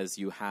 Whereas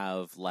you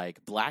have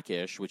like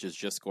Blackish, which is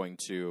just going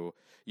to,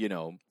 you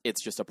know,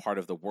 it's just a part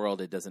of the world.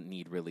 It doesn't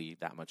need really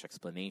that much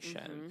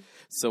explanation.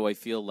 So I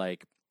feel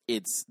like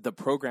the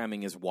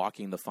programming is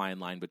walking the fine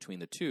line between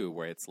the two,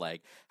 where it's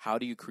like, how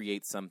do you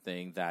create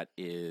something that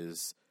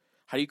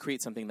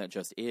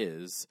just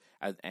is,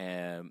 but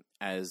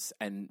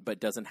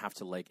doesn't have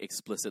to like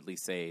explicitly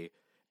say,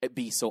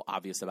 be so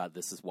obvious about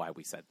this is why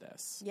we said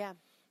this. Yeah.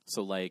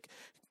 So like,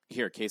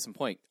 here, case in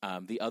point,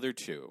 the other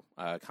two,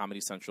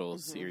 Comedy Central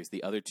series,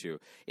 the other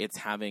two, it's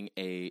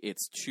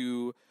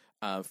two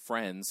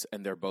friends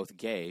and they're both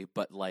gay,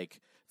 but like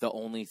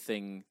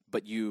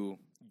you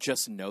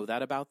just know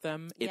that about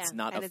them. It's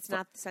not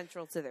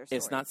central to their story.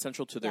 It's not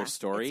central to their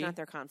story. It's not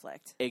their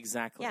conflict.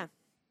 Exactly.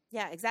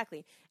 Yeah,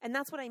 exactly. And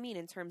that's what I mean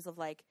in terms of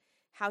like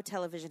how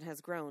television has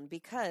grown,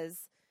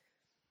 because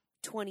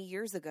 20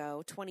 years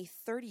ago, 20,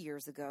 30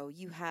 years ago,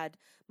 you had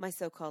My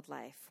So-Called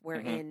Life,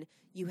 wherein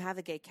you have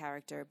a gay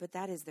character, but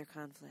that is their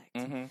conflict.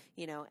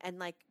 You know, and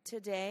like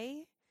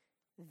today,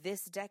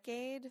 this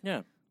decade,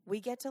 we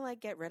get to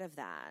like get rid of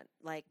that.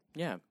 Like,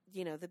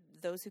 you know,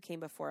 those who came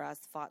before us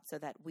fought so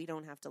that we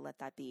don't have to let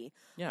that be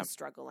a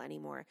struggle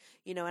anymore.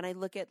 You know, and I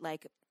look at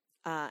like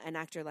an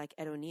actor like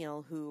Ed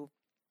O'Neill, who,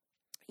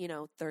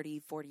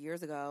 30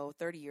 years ago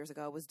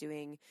was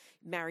doing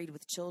Married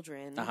with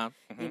Children,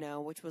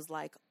 which was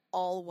like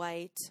all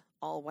white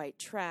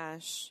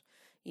trash,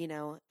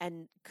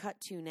 and cut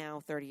to now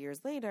 30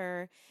 years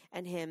later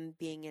and him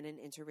being in an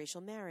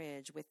interracial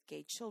marriage with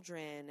gay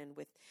children and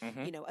with,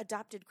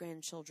 adopted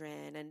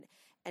grandchildren.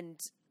 And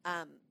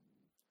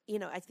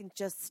I think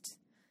just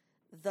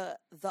the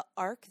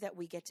arc that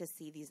we get to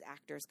see these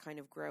actors kind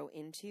of grow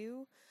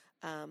into,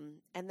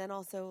 and then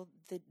also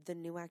the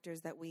new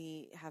actors that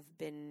we have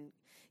been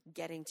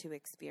getting to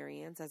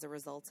experience as a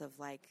result of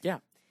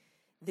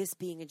this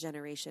being a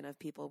generation of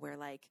people where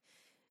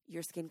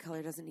your skin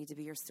color doesn't need to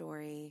be your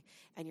story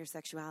and your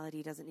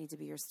sexuality doesn't need to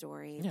be your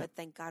story. Yeah. But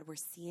thank God we're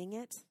seeing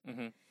it.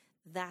 Mm-hmm.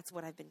 That's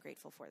what I've been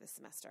grateful for this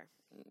semester.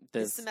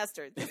 This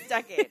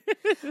decade.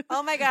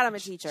 Oh my God, I'm a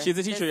teacher. She's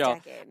a teacher, y'all.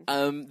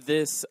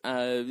 This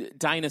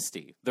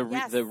Dynasty, the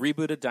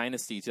rebooted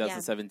Dynasty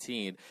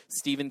 2017, yes.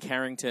 Stephen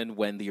Carrington,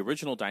 when the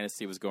original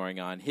Dynasty was going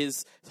on,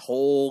 his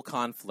whole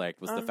conflict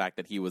was the fact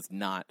that he was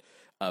not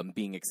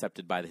being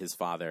accepted by his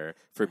father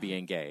for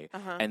being gay.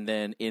 And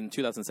then in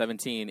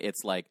 2017,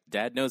 it's like,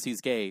 Dad knows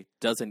he's gay,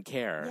 doesn't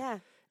care. Yeah.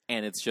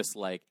 And it's just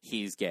like,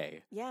 he's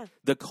gay. Yeah.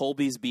 The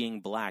Colbys being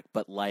black,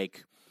 but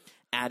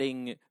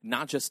adding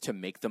not just to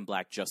make them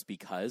black just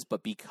because,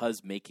 but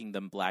because making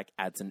them black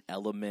adds an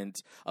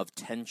element of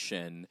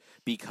tension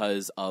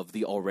because of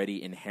the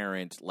already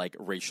inherent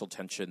racial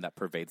tension that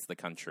pervades the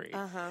country.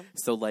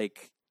 So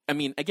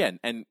again,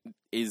 and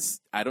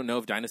I don't know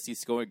if Dynasty's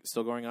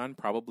still going on.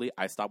 Probably.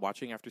 I stopped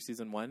watching after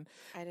season 1.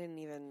 I didn't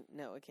even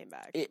know it came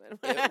back.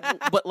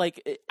 But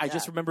I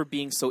just remember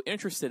being so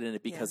interested in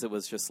it because it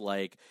was just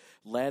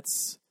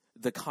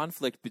the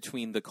conflict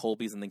between the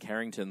Colbys and the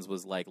Carringtons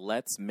was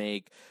let's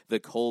make the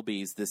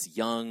Colbys this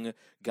young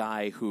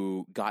guy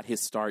who got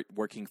his start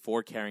working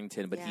for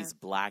Carrington, but he's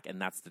black,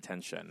 and that's the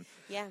tension.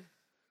 Yeah.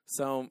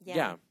 So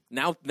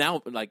now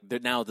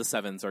the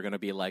Sevens are going to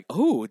be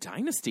oh,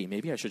 Dynasty,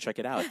 maybe I should check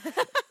it out.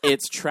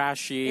 It's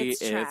trashy.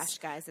 It's trash,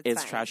 guys.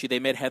 It's trashy. They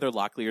made Heather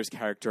Locklear's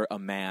character a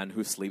man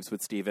who sleeps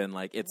with Steven.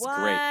 It's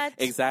great.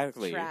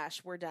 Exactly.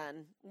 Trash. We're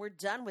done. We're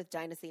done with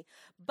Dynasty.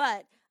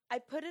 But I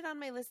put it on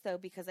my list, though,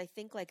 because I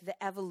think the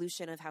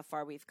evolution of how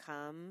far we've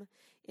come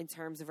in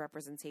terms of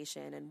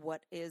representation and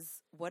what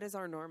is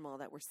our normal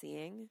that we're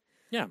seeing.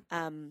 Yeah.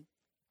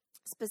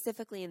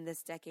 Specifically in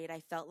this decade, I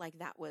felt like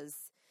that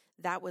was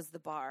the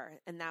bar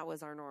and that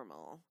was our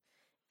normal.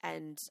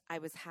 And I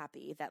was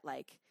happy that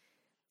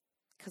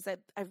because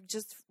I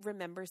just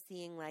remember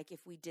seeing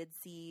if we did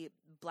see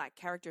black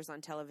characters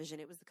on television,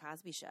 it was the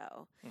Cosby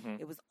Show. Mm-hmm.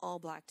 It was all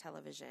black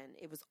television.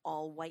 It was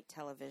all white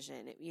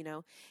television.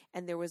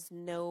 And there was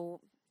nothing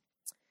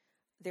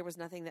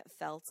that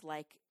felt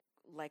like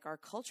our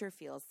culture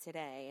feels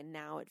today. And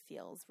now it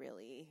feels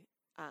really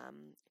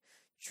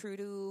true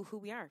to who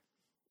we are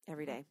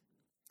every day.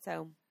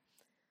 So,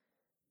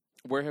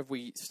 where have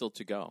we still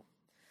to go?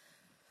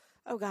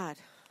 Oh, God.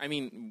 I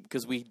mean,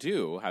 because we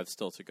do have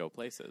still to go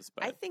places.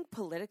 But I think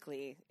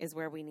politically is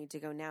where we need to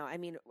go now. I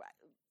mean,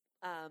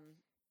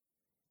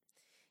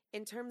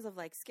 in terms of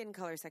skin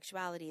color,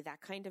 sexuality,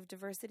 that kind of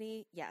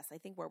diversity, yes, I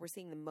think where we're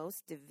seeing the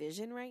most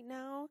division right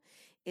now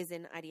is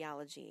in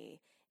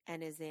ideology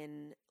and is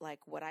in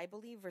what I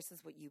believe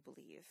versus what you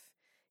believe.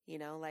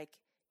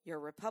 You're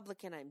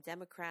Republican, I'm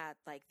Democrat,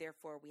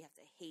 therefore we have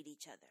to hate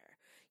each other,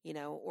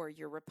 or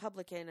you're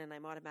Republican and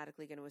I'm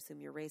automatically going to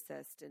assume you're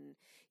racist. And,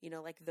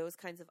 those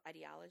kinds of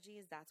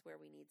ideologies, that's where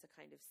we need to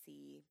kind of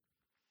see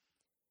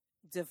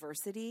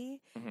diversity.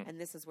 Mm-hmm. And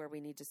this is where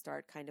we need to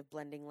start kind of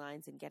blending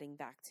lines and getting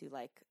back to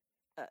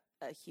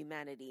a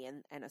humanity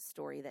and a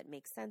story that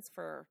makes sense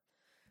for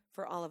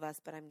all of us.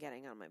 But I'm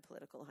getting on my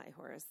political high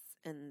horse,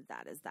 and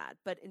that is that.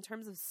 But in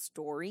terms of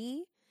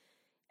story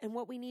and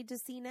what we need to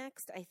see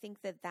next, I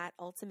think that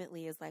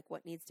ultimately is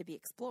what needs to be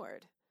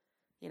explored,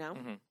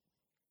 Mm-hmm.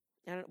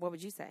 What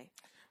would you say?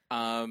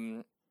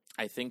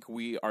 I think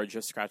we are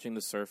just scratching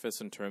the surface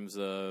in terms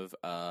of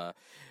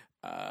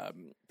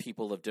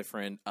people of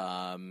different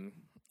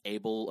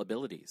able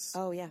abilities.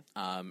 Oh, yeah.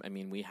 I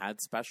mean, we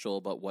had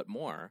Special, but what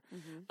more?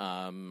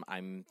 Mm-hmm.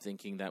 I'm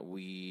thinking that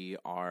we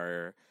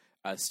are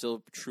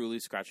still truly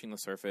scratching the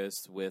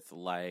surface with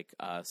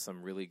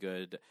some really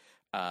good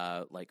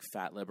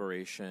fat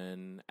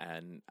liberation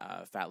and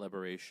fat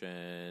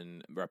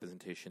liberation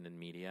representation in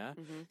media.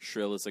 Mm-hmm.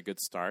 Shrill is a good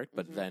start,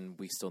 but mm-hmm. then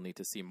we still need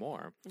to see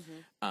more.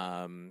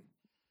 Mm-hmm.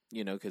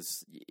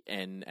 Because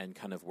and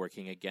kind of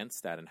working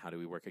against that, and how do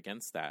we work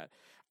against that?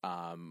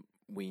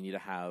 We need to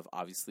have,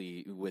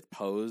 obviously, with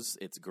Pose,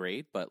 it's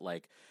great, but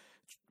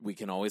we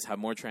can always have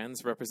more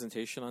trans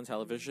representation on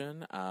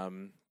television.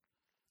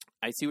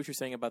 I see what you're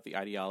saying about the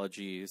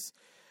ideologies.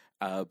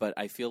 But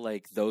I feel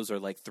like those are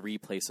 3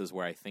 places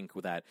where I think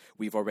that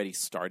we've already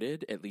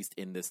started, at least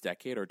in this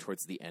decade or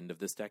towards the end of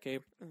this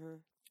decade. Mm-hmm.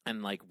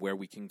 And where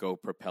we can go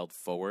propelled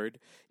forward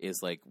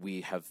is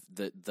we have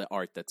the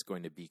art that's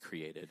going to be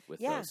created with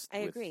those. Yeah,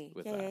 I agree.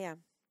 With that. Yeah.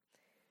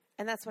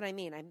 And that's what I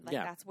mean.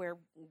 That's where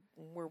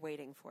we're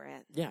waiting for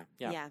it. Yeah.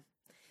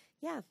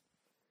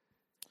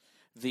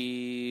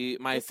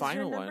 My This is your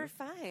final number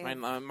one.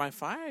 5. My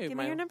 5. Give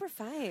me your number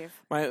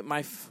 5.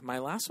 My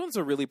last one's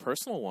a really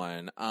personal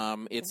one.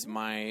 It's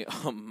my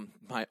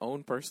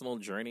own personal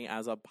journey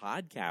as a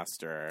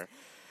podcaster.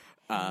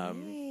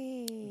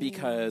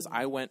 Because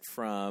I went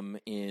from,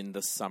 in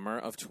the summer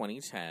of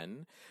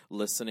 2010,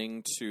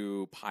 listening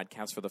to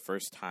podcasts for the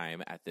first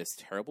time at this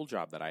terrible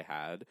job that I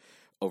had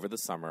over the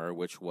summer,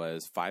 which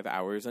was 5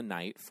 hours a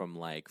night from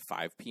like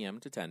 5 p.m.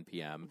 to 10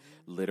 p.m.,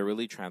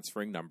 literally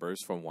transferring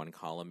numbers from one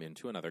column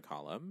into another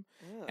column.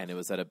 Ugh. And it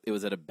was at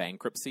a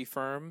bankruptcy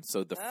firm,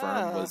 so the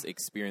firm was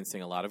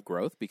experiencing a lot of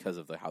growth because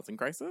of the housing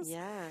crisis.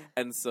 Yeah.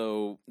 And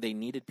so they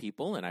needed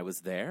people, and I was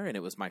there, and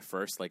it was my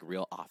first like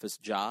real office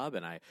job,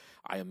 and I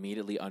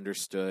immediately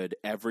understood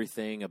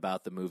everything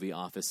about the movie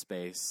Office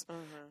Space.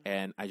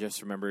 And I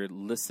just remember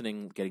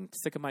listening, getting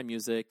sick of my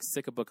music,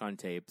 sick of books on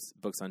tape,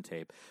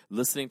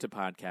 listening to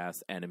podcasts,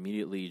 and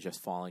immediately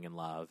just falling in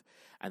love.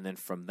 And then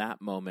from that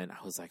moment,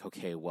 I was like,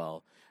 okay,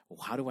 well,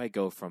 how do I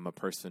go from a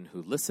person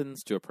who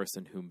listens to a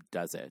person who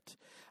does it?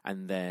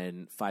 And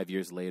then 5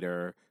 years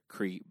later,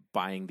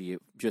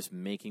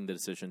 making the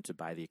decision to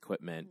buy the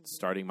equipment,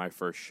 starting my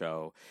first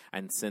show.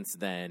 And since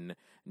then,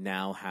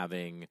 now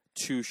having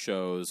 2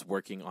 shows,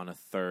 working on a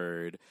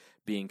third,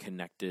 being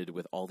connected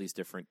with all these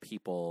different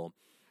people.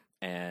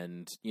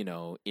 And,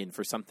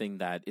 for something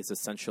that is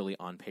essentially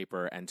on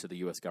paper and to the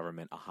U.S.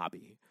 government a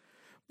hobby.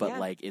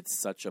 But,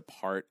 it's such a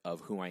part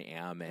of who I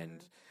am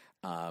and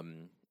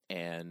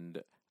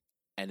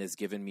has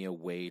given me a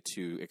way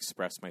to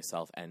express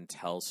myself and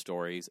tell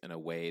stories in a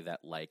way that,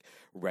 like,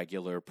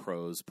 regular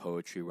prose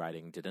poetry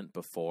writing didn't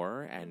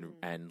before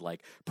and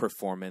like,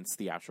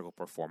 theatrical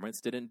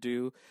performance didn't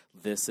do.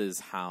 This is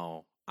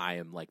how I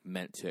am like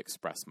meant to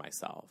express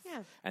myself,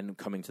 and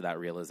coming to that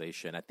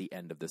realization at the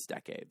end of this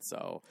decade.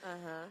 So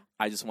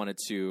I just wanted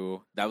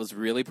to, that was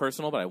really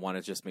personal, but I want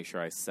to just make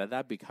sure I said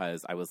that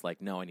because I was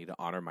like, no, I need to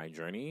honor my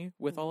journey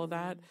with all of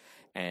that.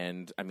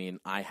 And I mean,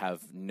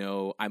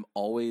 I'm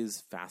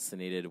always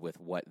fascinated with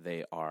what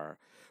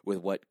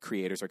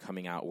creators are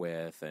coming out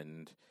with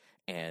and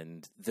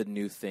the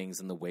new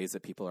things and the ways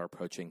that people are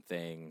approaching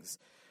things.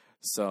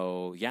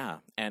 So, yeah.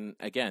 And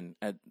again,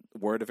 a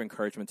word of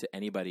encouragement to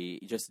anybody,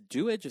 just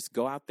do it. Just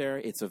go out there.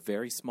 It's a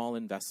very small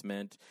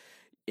investment.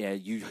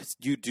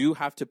 You do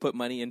have to put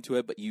money into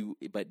it, but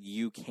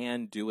you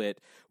can do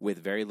it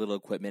with very little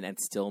equipment and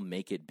still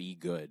make it be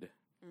good.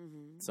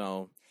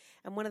 So,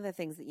 and one of the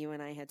things that you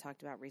and I had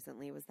talked about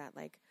recently was that,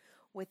 like,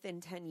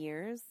 within 10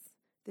 years,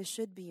 this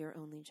should be your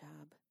only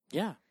job.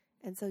 Yeah.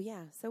 And so,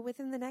 so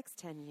within the next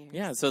 10 years.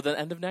 Yeah, so the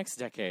end of next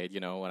decade,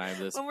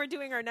 when we're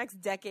doing our next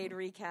decade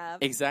recap.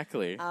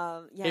 Exactly.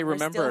 Hey, we're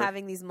still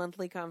having these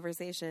monthly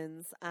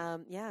conversations.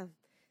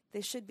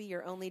 This should be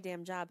your only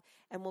damn job.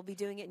 And we'll be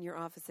doing it in your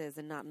offices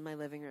and not in my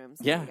living room.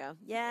 So there we go.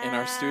 Yeah. In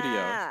our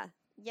studio.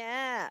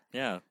 Yeah.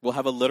 Yeah. We'll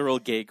have a literal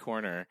gay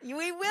corner.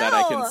 We will. That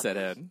I can sit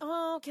in.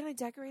 Oh, can I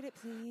decorate it,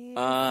 please?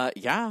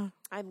 Yeah.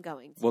 I'm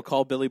going to. We'll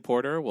call Billy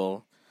Porter.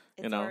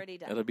 It's already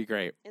done. It'll be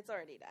great. It's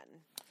already done.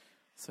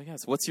 So,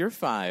 yes, what's your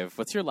 5?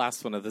 What's your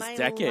last one of this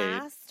decade? My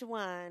last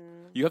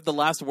one. You have the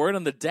last word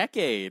on the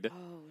decade.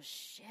 Oh,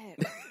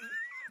 shit.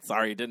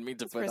 Sorry, didn't mean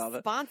to put all that.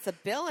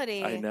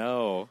 Responsibility. I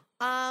know.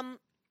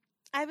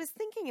 I was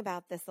thinking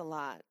about this a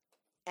lot,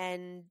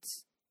 and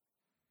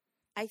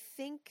I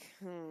think,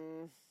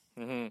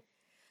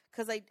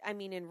 because I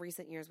mean, in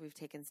recent years, we've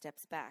taken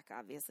steps back,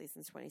 obviously,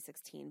 since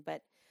 2016,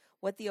 but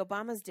what the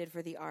Obamas did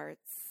for the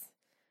arts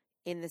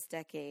in this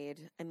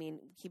decade, I mean,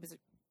 he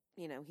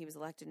was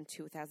elected in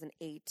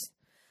 2008.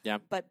 Yeah.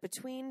 But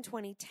between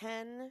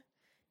 2010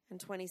 and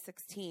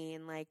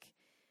 2016, like,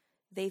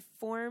 they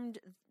formed,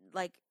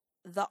 like,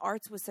 the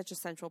arts was such a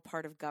central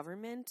part of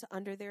government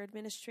under their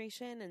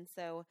administration. And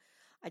so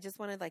I just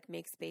want to, like,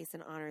 make space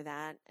and honor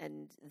that.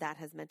 And that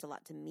has meant a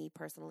lot to me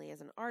personally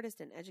as an artist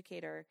and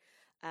educator.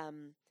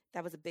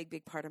 That was a big,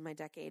 big part of my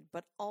decade.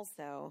 But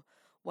also,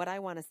 what I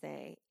want to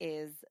say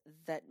is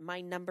that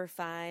my number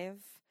 5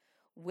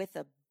 with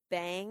a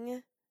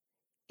bang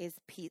is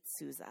Pete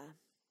Souza.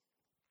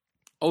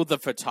 Oh, the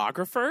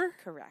photographer?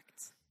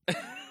 Correct.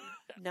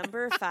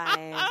 Number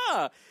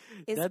 5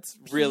 is that's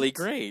really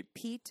great.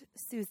 Pete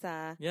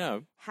Souza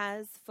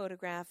has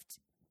photographed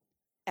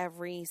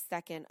every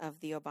second of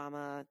the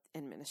Obama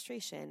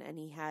administration, and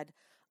he had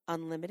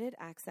unlimited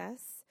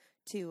access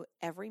to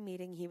every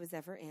meeting he was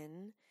ever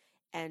in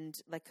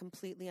and, like,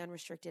 completely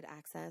unrestricted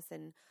access.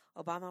 And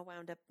Obama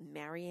wound up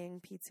marrying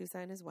Pete Souza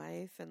and his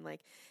wife. And,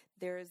 like,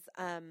 there's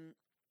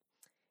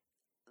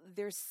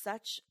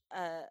such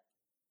a,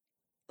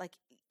 like,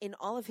 in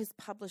all of his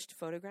published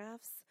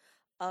photographs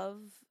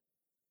of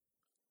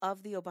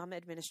the Obama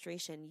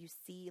administration, you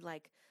see,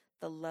 like,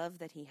 the love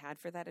that he had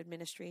for that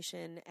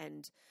administration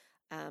and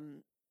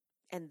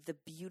the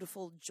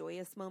beautiful,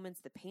 joyous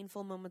moments, the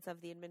painful moments of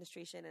the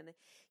administration. And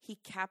he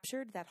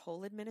captured that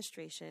whole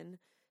administration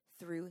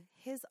through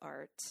his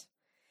art.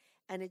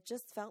 And it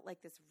just felt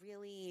like this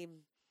really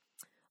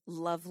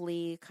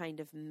lovely kind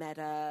of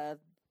meta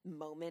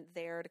moment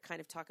there to kind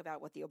of talk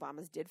about what the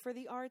Obamas did for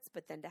the arts,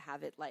 but then to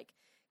have it, like,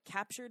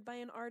 captured by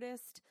an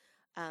artist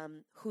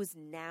who's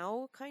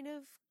now kind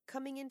of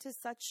coming into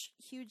such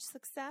huge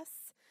success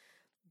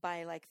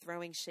by like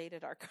throwing shade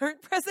at our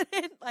current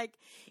president. Like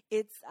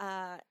it's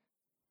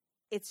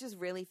just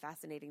really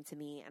fascinating to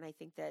me. And I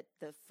think that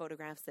the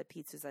photographs that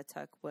Pete Souza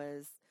took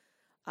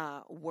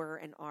were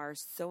and are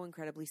so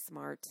incredibly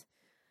smart,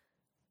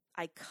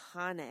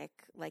 iconic,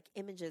 like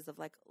images of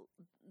like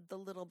the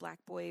little black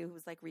boy who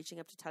was like reaching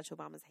up to touch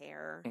Obama's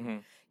hair,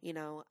 you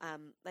know,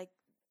 like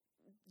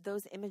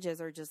those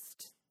images are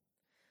just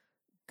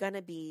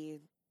gonna be,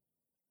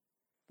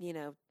 you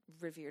know,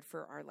 revered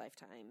for our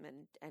lifetime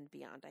and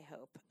beyond, I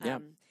hope. Yeah.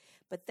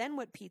 But then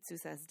what Pete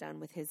Souza has done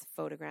with his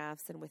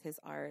photographs and with his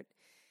art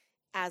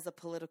as a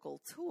political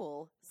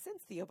tool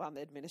since the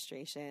Obama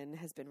administration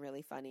has been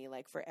really funny.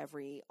 Like for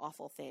every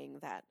awful thing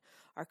that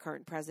our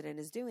current president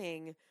is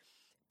doing,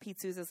 Pete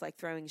Souza's like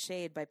throwing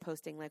shade by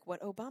posting like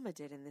what Obama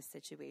did in this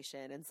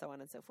situation and so on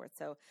and so forth.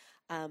 So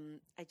I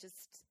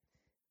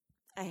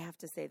have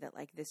to say that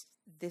like this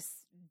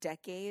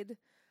decade,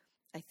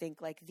 I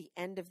think like the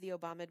end of the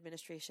Obama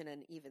administration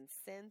and even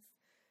since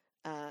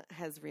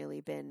has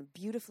really been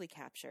beautifully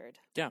captured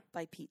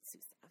by Pete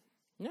Souza.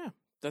 Yeah,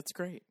 that's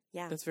great.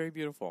 Yeah. That's very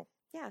beautiful.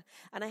 Yeah.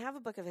 And I have a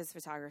book of his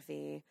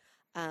photography.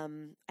 I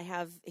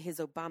have his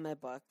Obama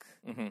book.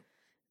 Mm-hmm.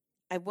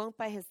 I won't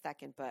buy his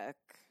second book,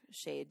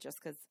 Shade, just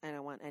because I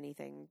don't want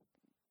anything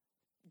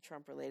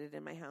Trump related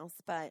in my house.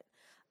 But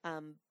I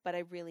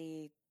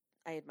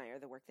admire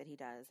the work that he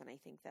does. And I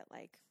think that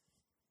like,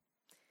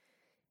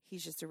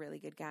 he's just a really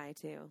good guy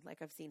too.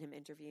 Like I've seen him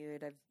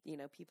interviewed.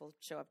 People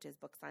show up to his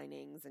book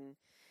signings and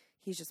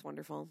he's just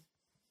wonderful.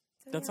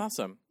 So, That's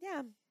awesome.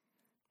 Yeah.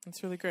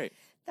 That's really great.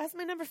 That's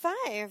my number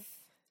 5.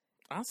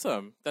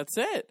 Awesome. That's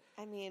it.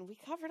 I mean, we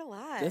covered a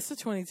lot. That's the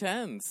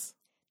 2010s.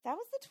 That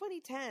was the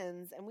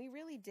 2010s, and we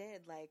really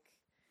did,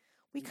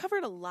 we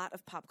covered a lot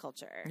of pop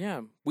culture.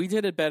 Yeah. We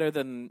did it better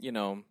than,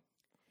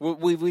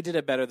 we did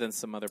it better than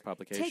some other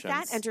publications. Take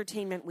that,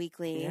 Entertainment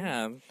Weekly.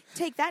 Yeah.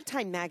 Take that,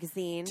 Time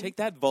Magazine. Take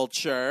that,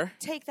 Vulture.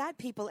 Take that,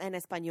 People en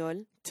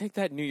Español. Take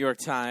that, New York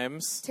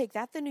Times. Take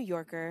that, The New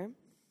Yorker.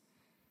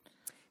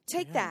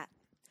 Take that.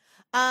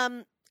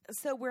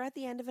 So we're at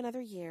the end of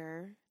another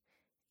year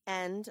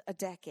and a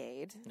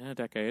decade. Yeah, a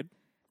decade.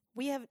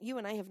 You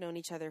and I have known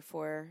each other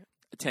for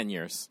 10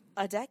 years.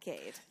 A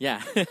decade.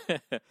 Yeah.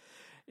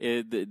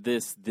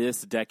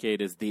 This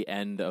decade is the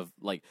end of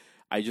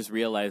I just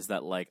realized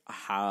that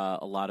how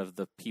a lot of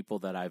the people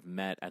that I've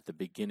met at the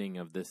beginning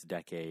of this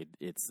decade,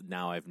 it's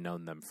now I've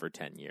known them for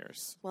 10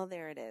 years. Well,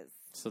 there it is.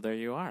 So there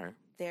you are.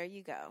 There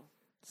you go.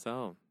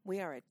 So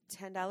we are a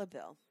 $10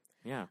 bill.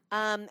 Yeah.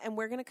 And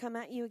we're going to come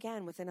at you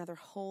again with another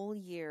whole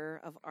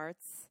year of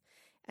arts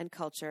and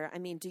culture. I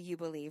mean, do you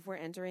believe we're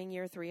entering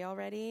year 3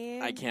 already?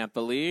 I can't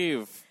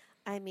believe.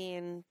 I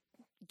mean,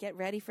 get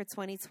ready for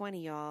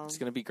 2020, y'all. It's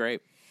going to be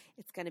great.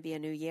 It's going to be a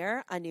new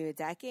year, a new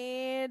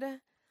decade,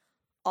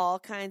 all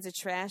kinds of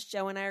trash.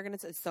 Joe and I are going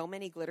to so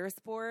many glitter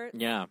sports.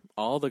 Yeah,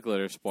 all the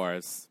glitter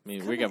sports. I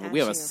mean, we have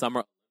a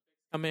summer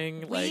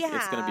coming.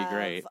 It's going to be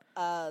great.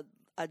 A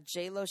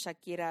J-Lo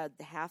Shakira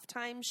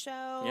halftime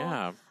show.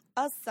 Yeah.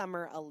 A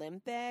Summer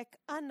Olympic,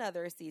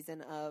 another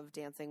season of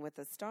Dancing with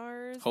the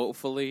Stars.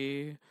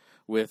 Hopefully,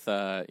 with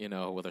a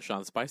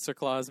Sean Spicer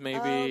clause,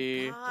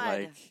 maybe. Oh,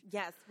 God.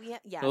 Yes,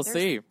 we'll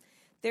see.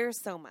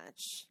 There's so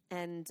much,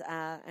 and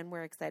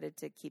we're excited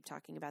to keep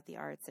talking about the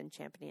arts and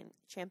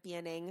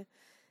championing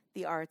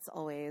the arts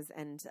always.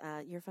 And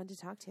you're fun to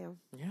talk to.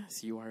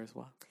 Yes, you are as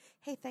well.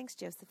 Hey, thanks,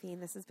 Josephine.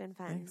 This has been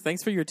fun.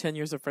 Thanks for your 10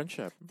 years of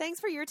friendship.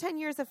 Thanks for your 10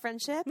 years of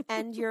friendship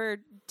and your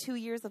 2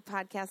 years of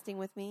podcasting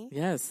with me.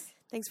 Yes.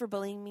 Thanks for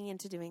bullying me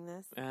into doing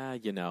this. I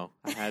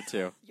had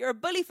to. You're a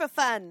bully for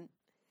fun.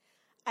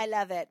 I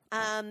love it.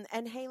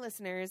 And hey,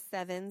 listeners,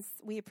 Sevens,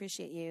 we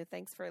appreciate you.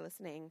 Thanks for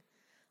listening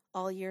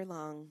all year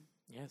long.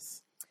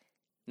 Yes.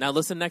 Now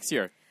listen next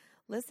year.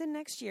 Listen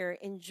next year.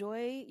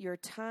 Enjoy your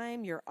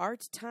time, your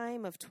art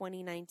time of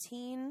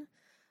 2019,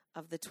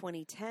 of the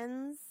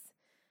 2010s,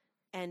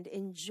 and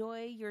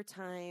enjoy your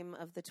time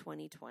of the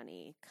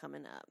 2020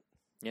 coming up.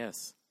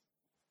 Yes.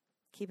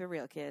 Keep it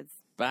real, kids.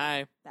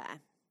 Bye. Bye.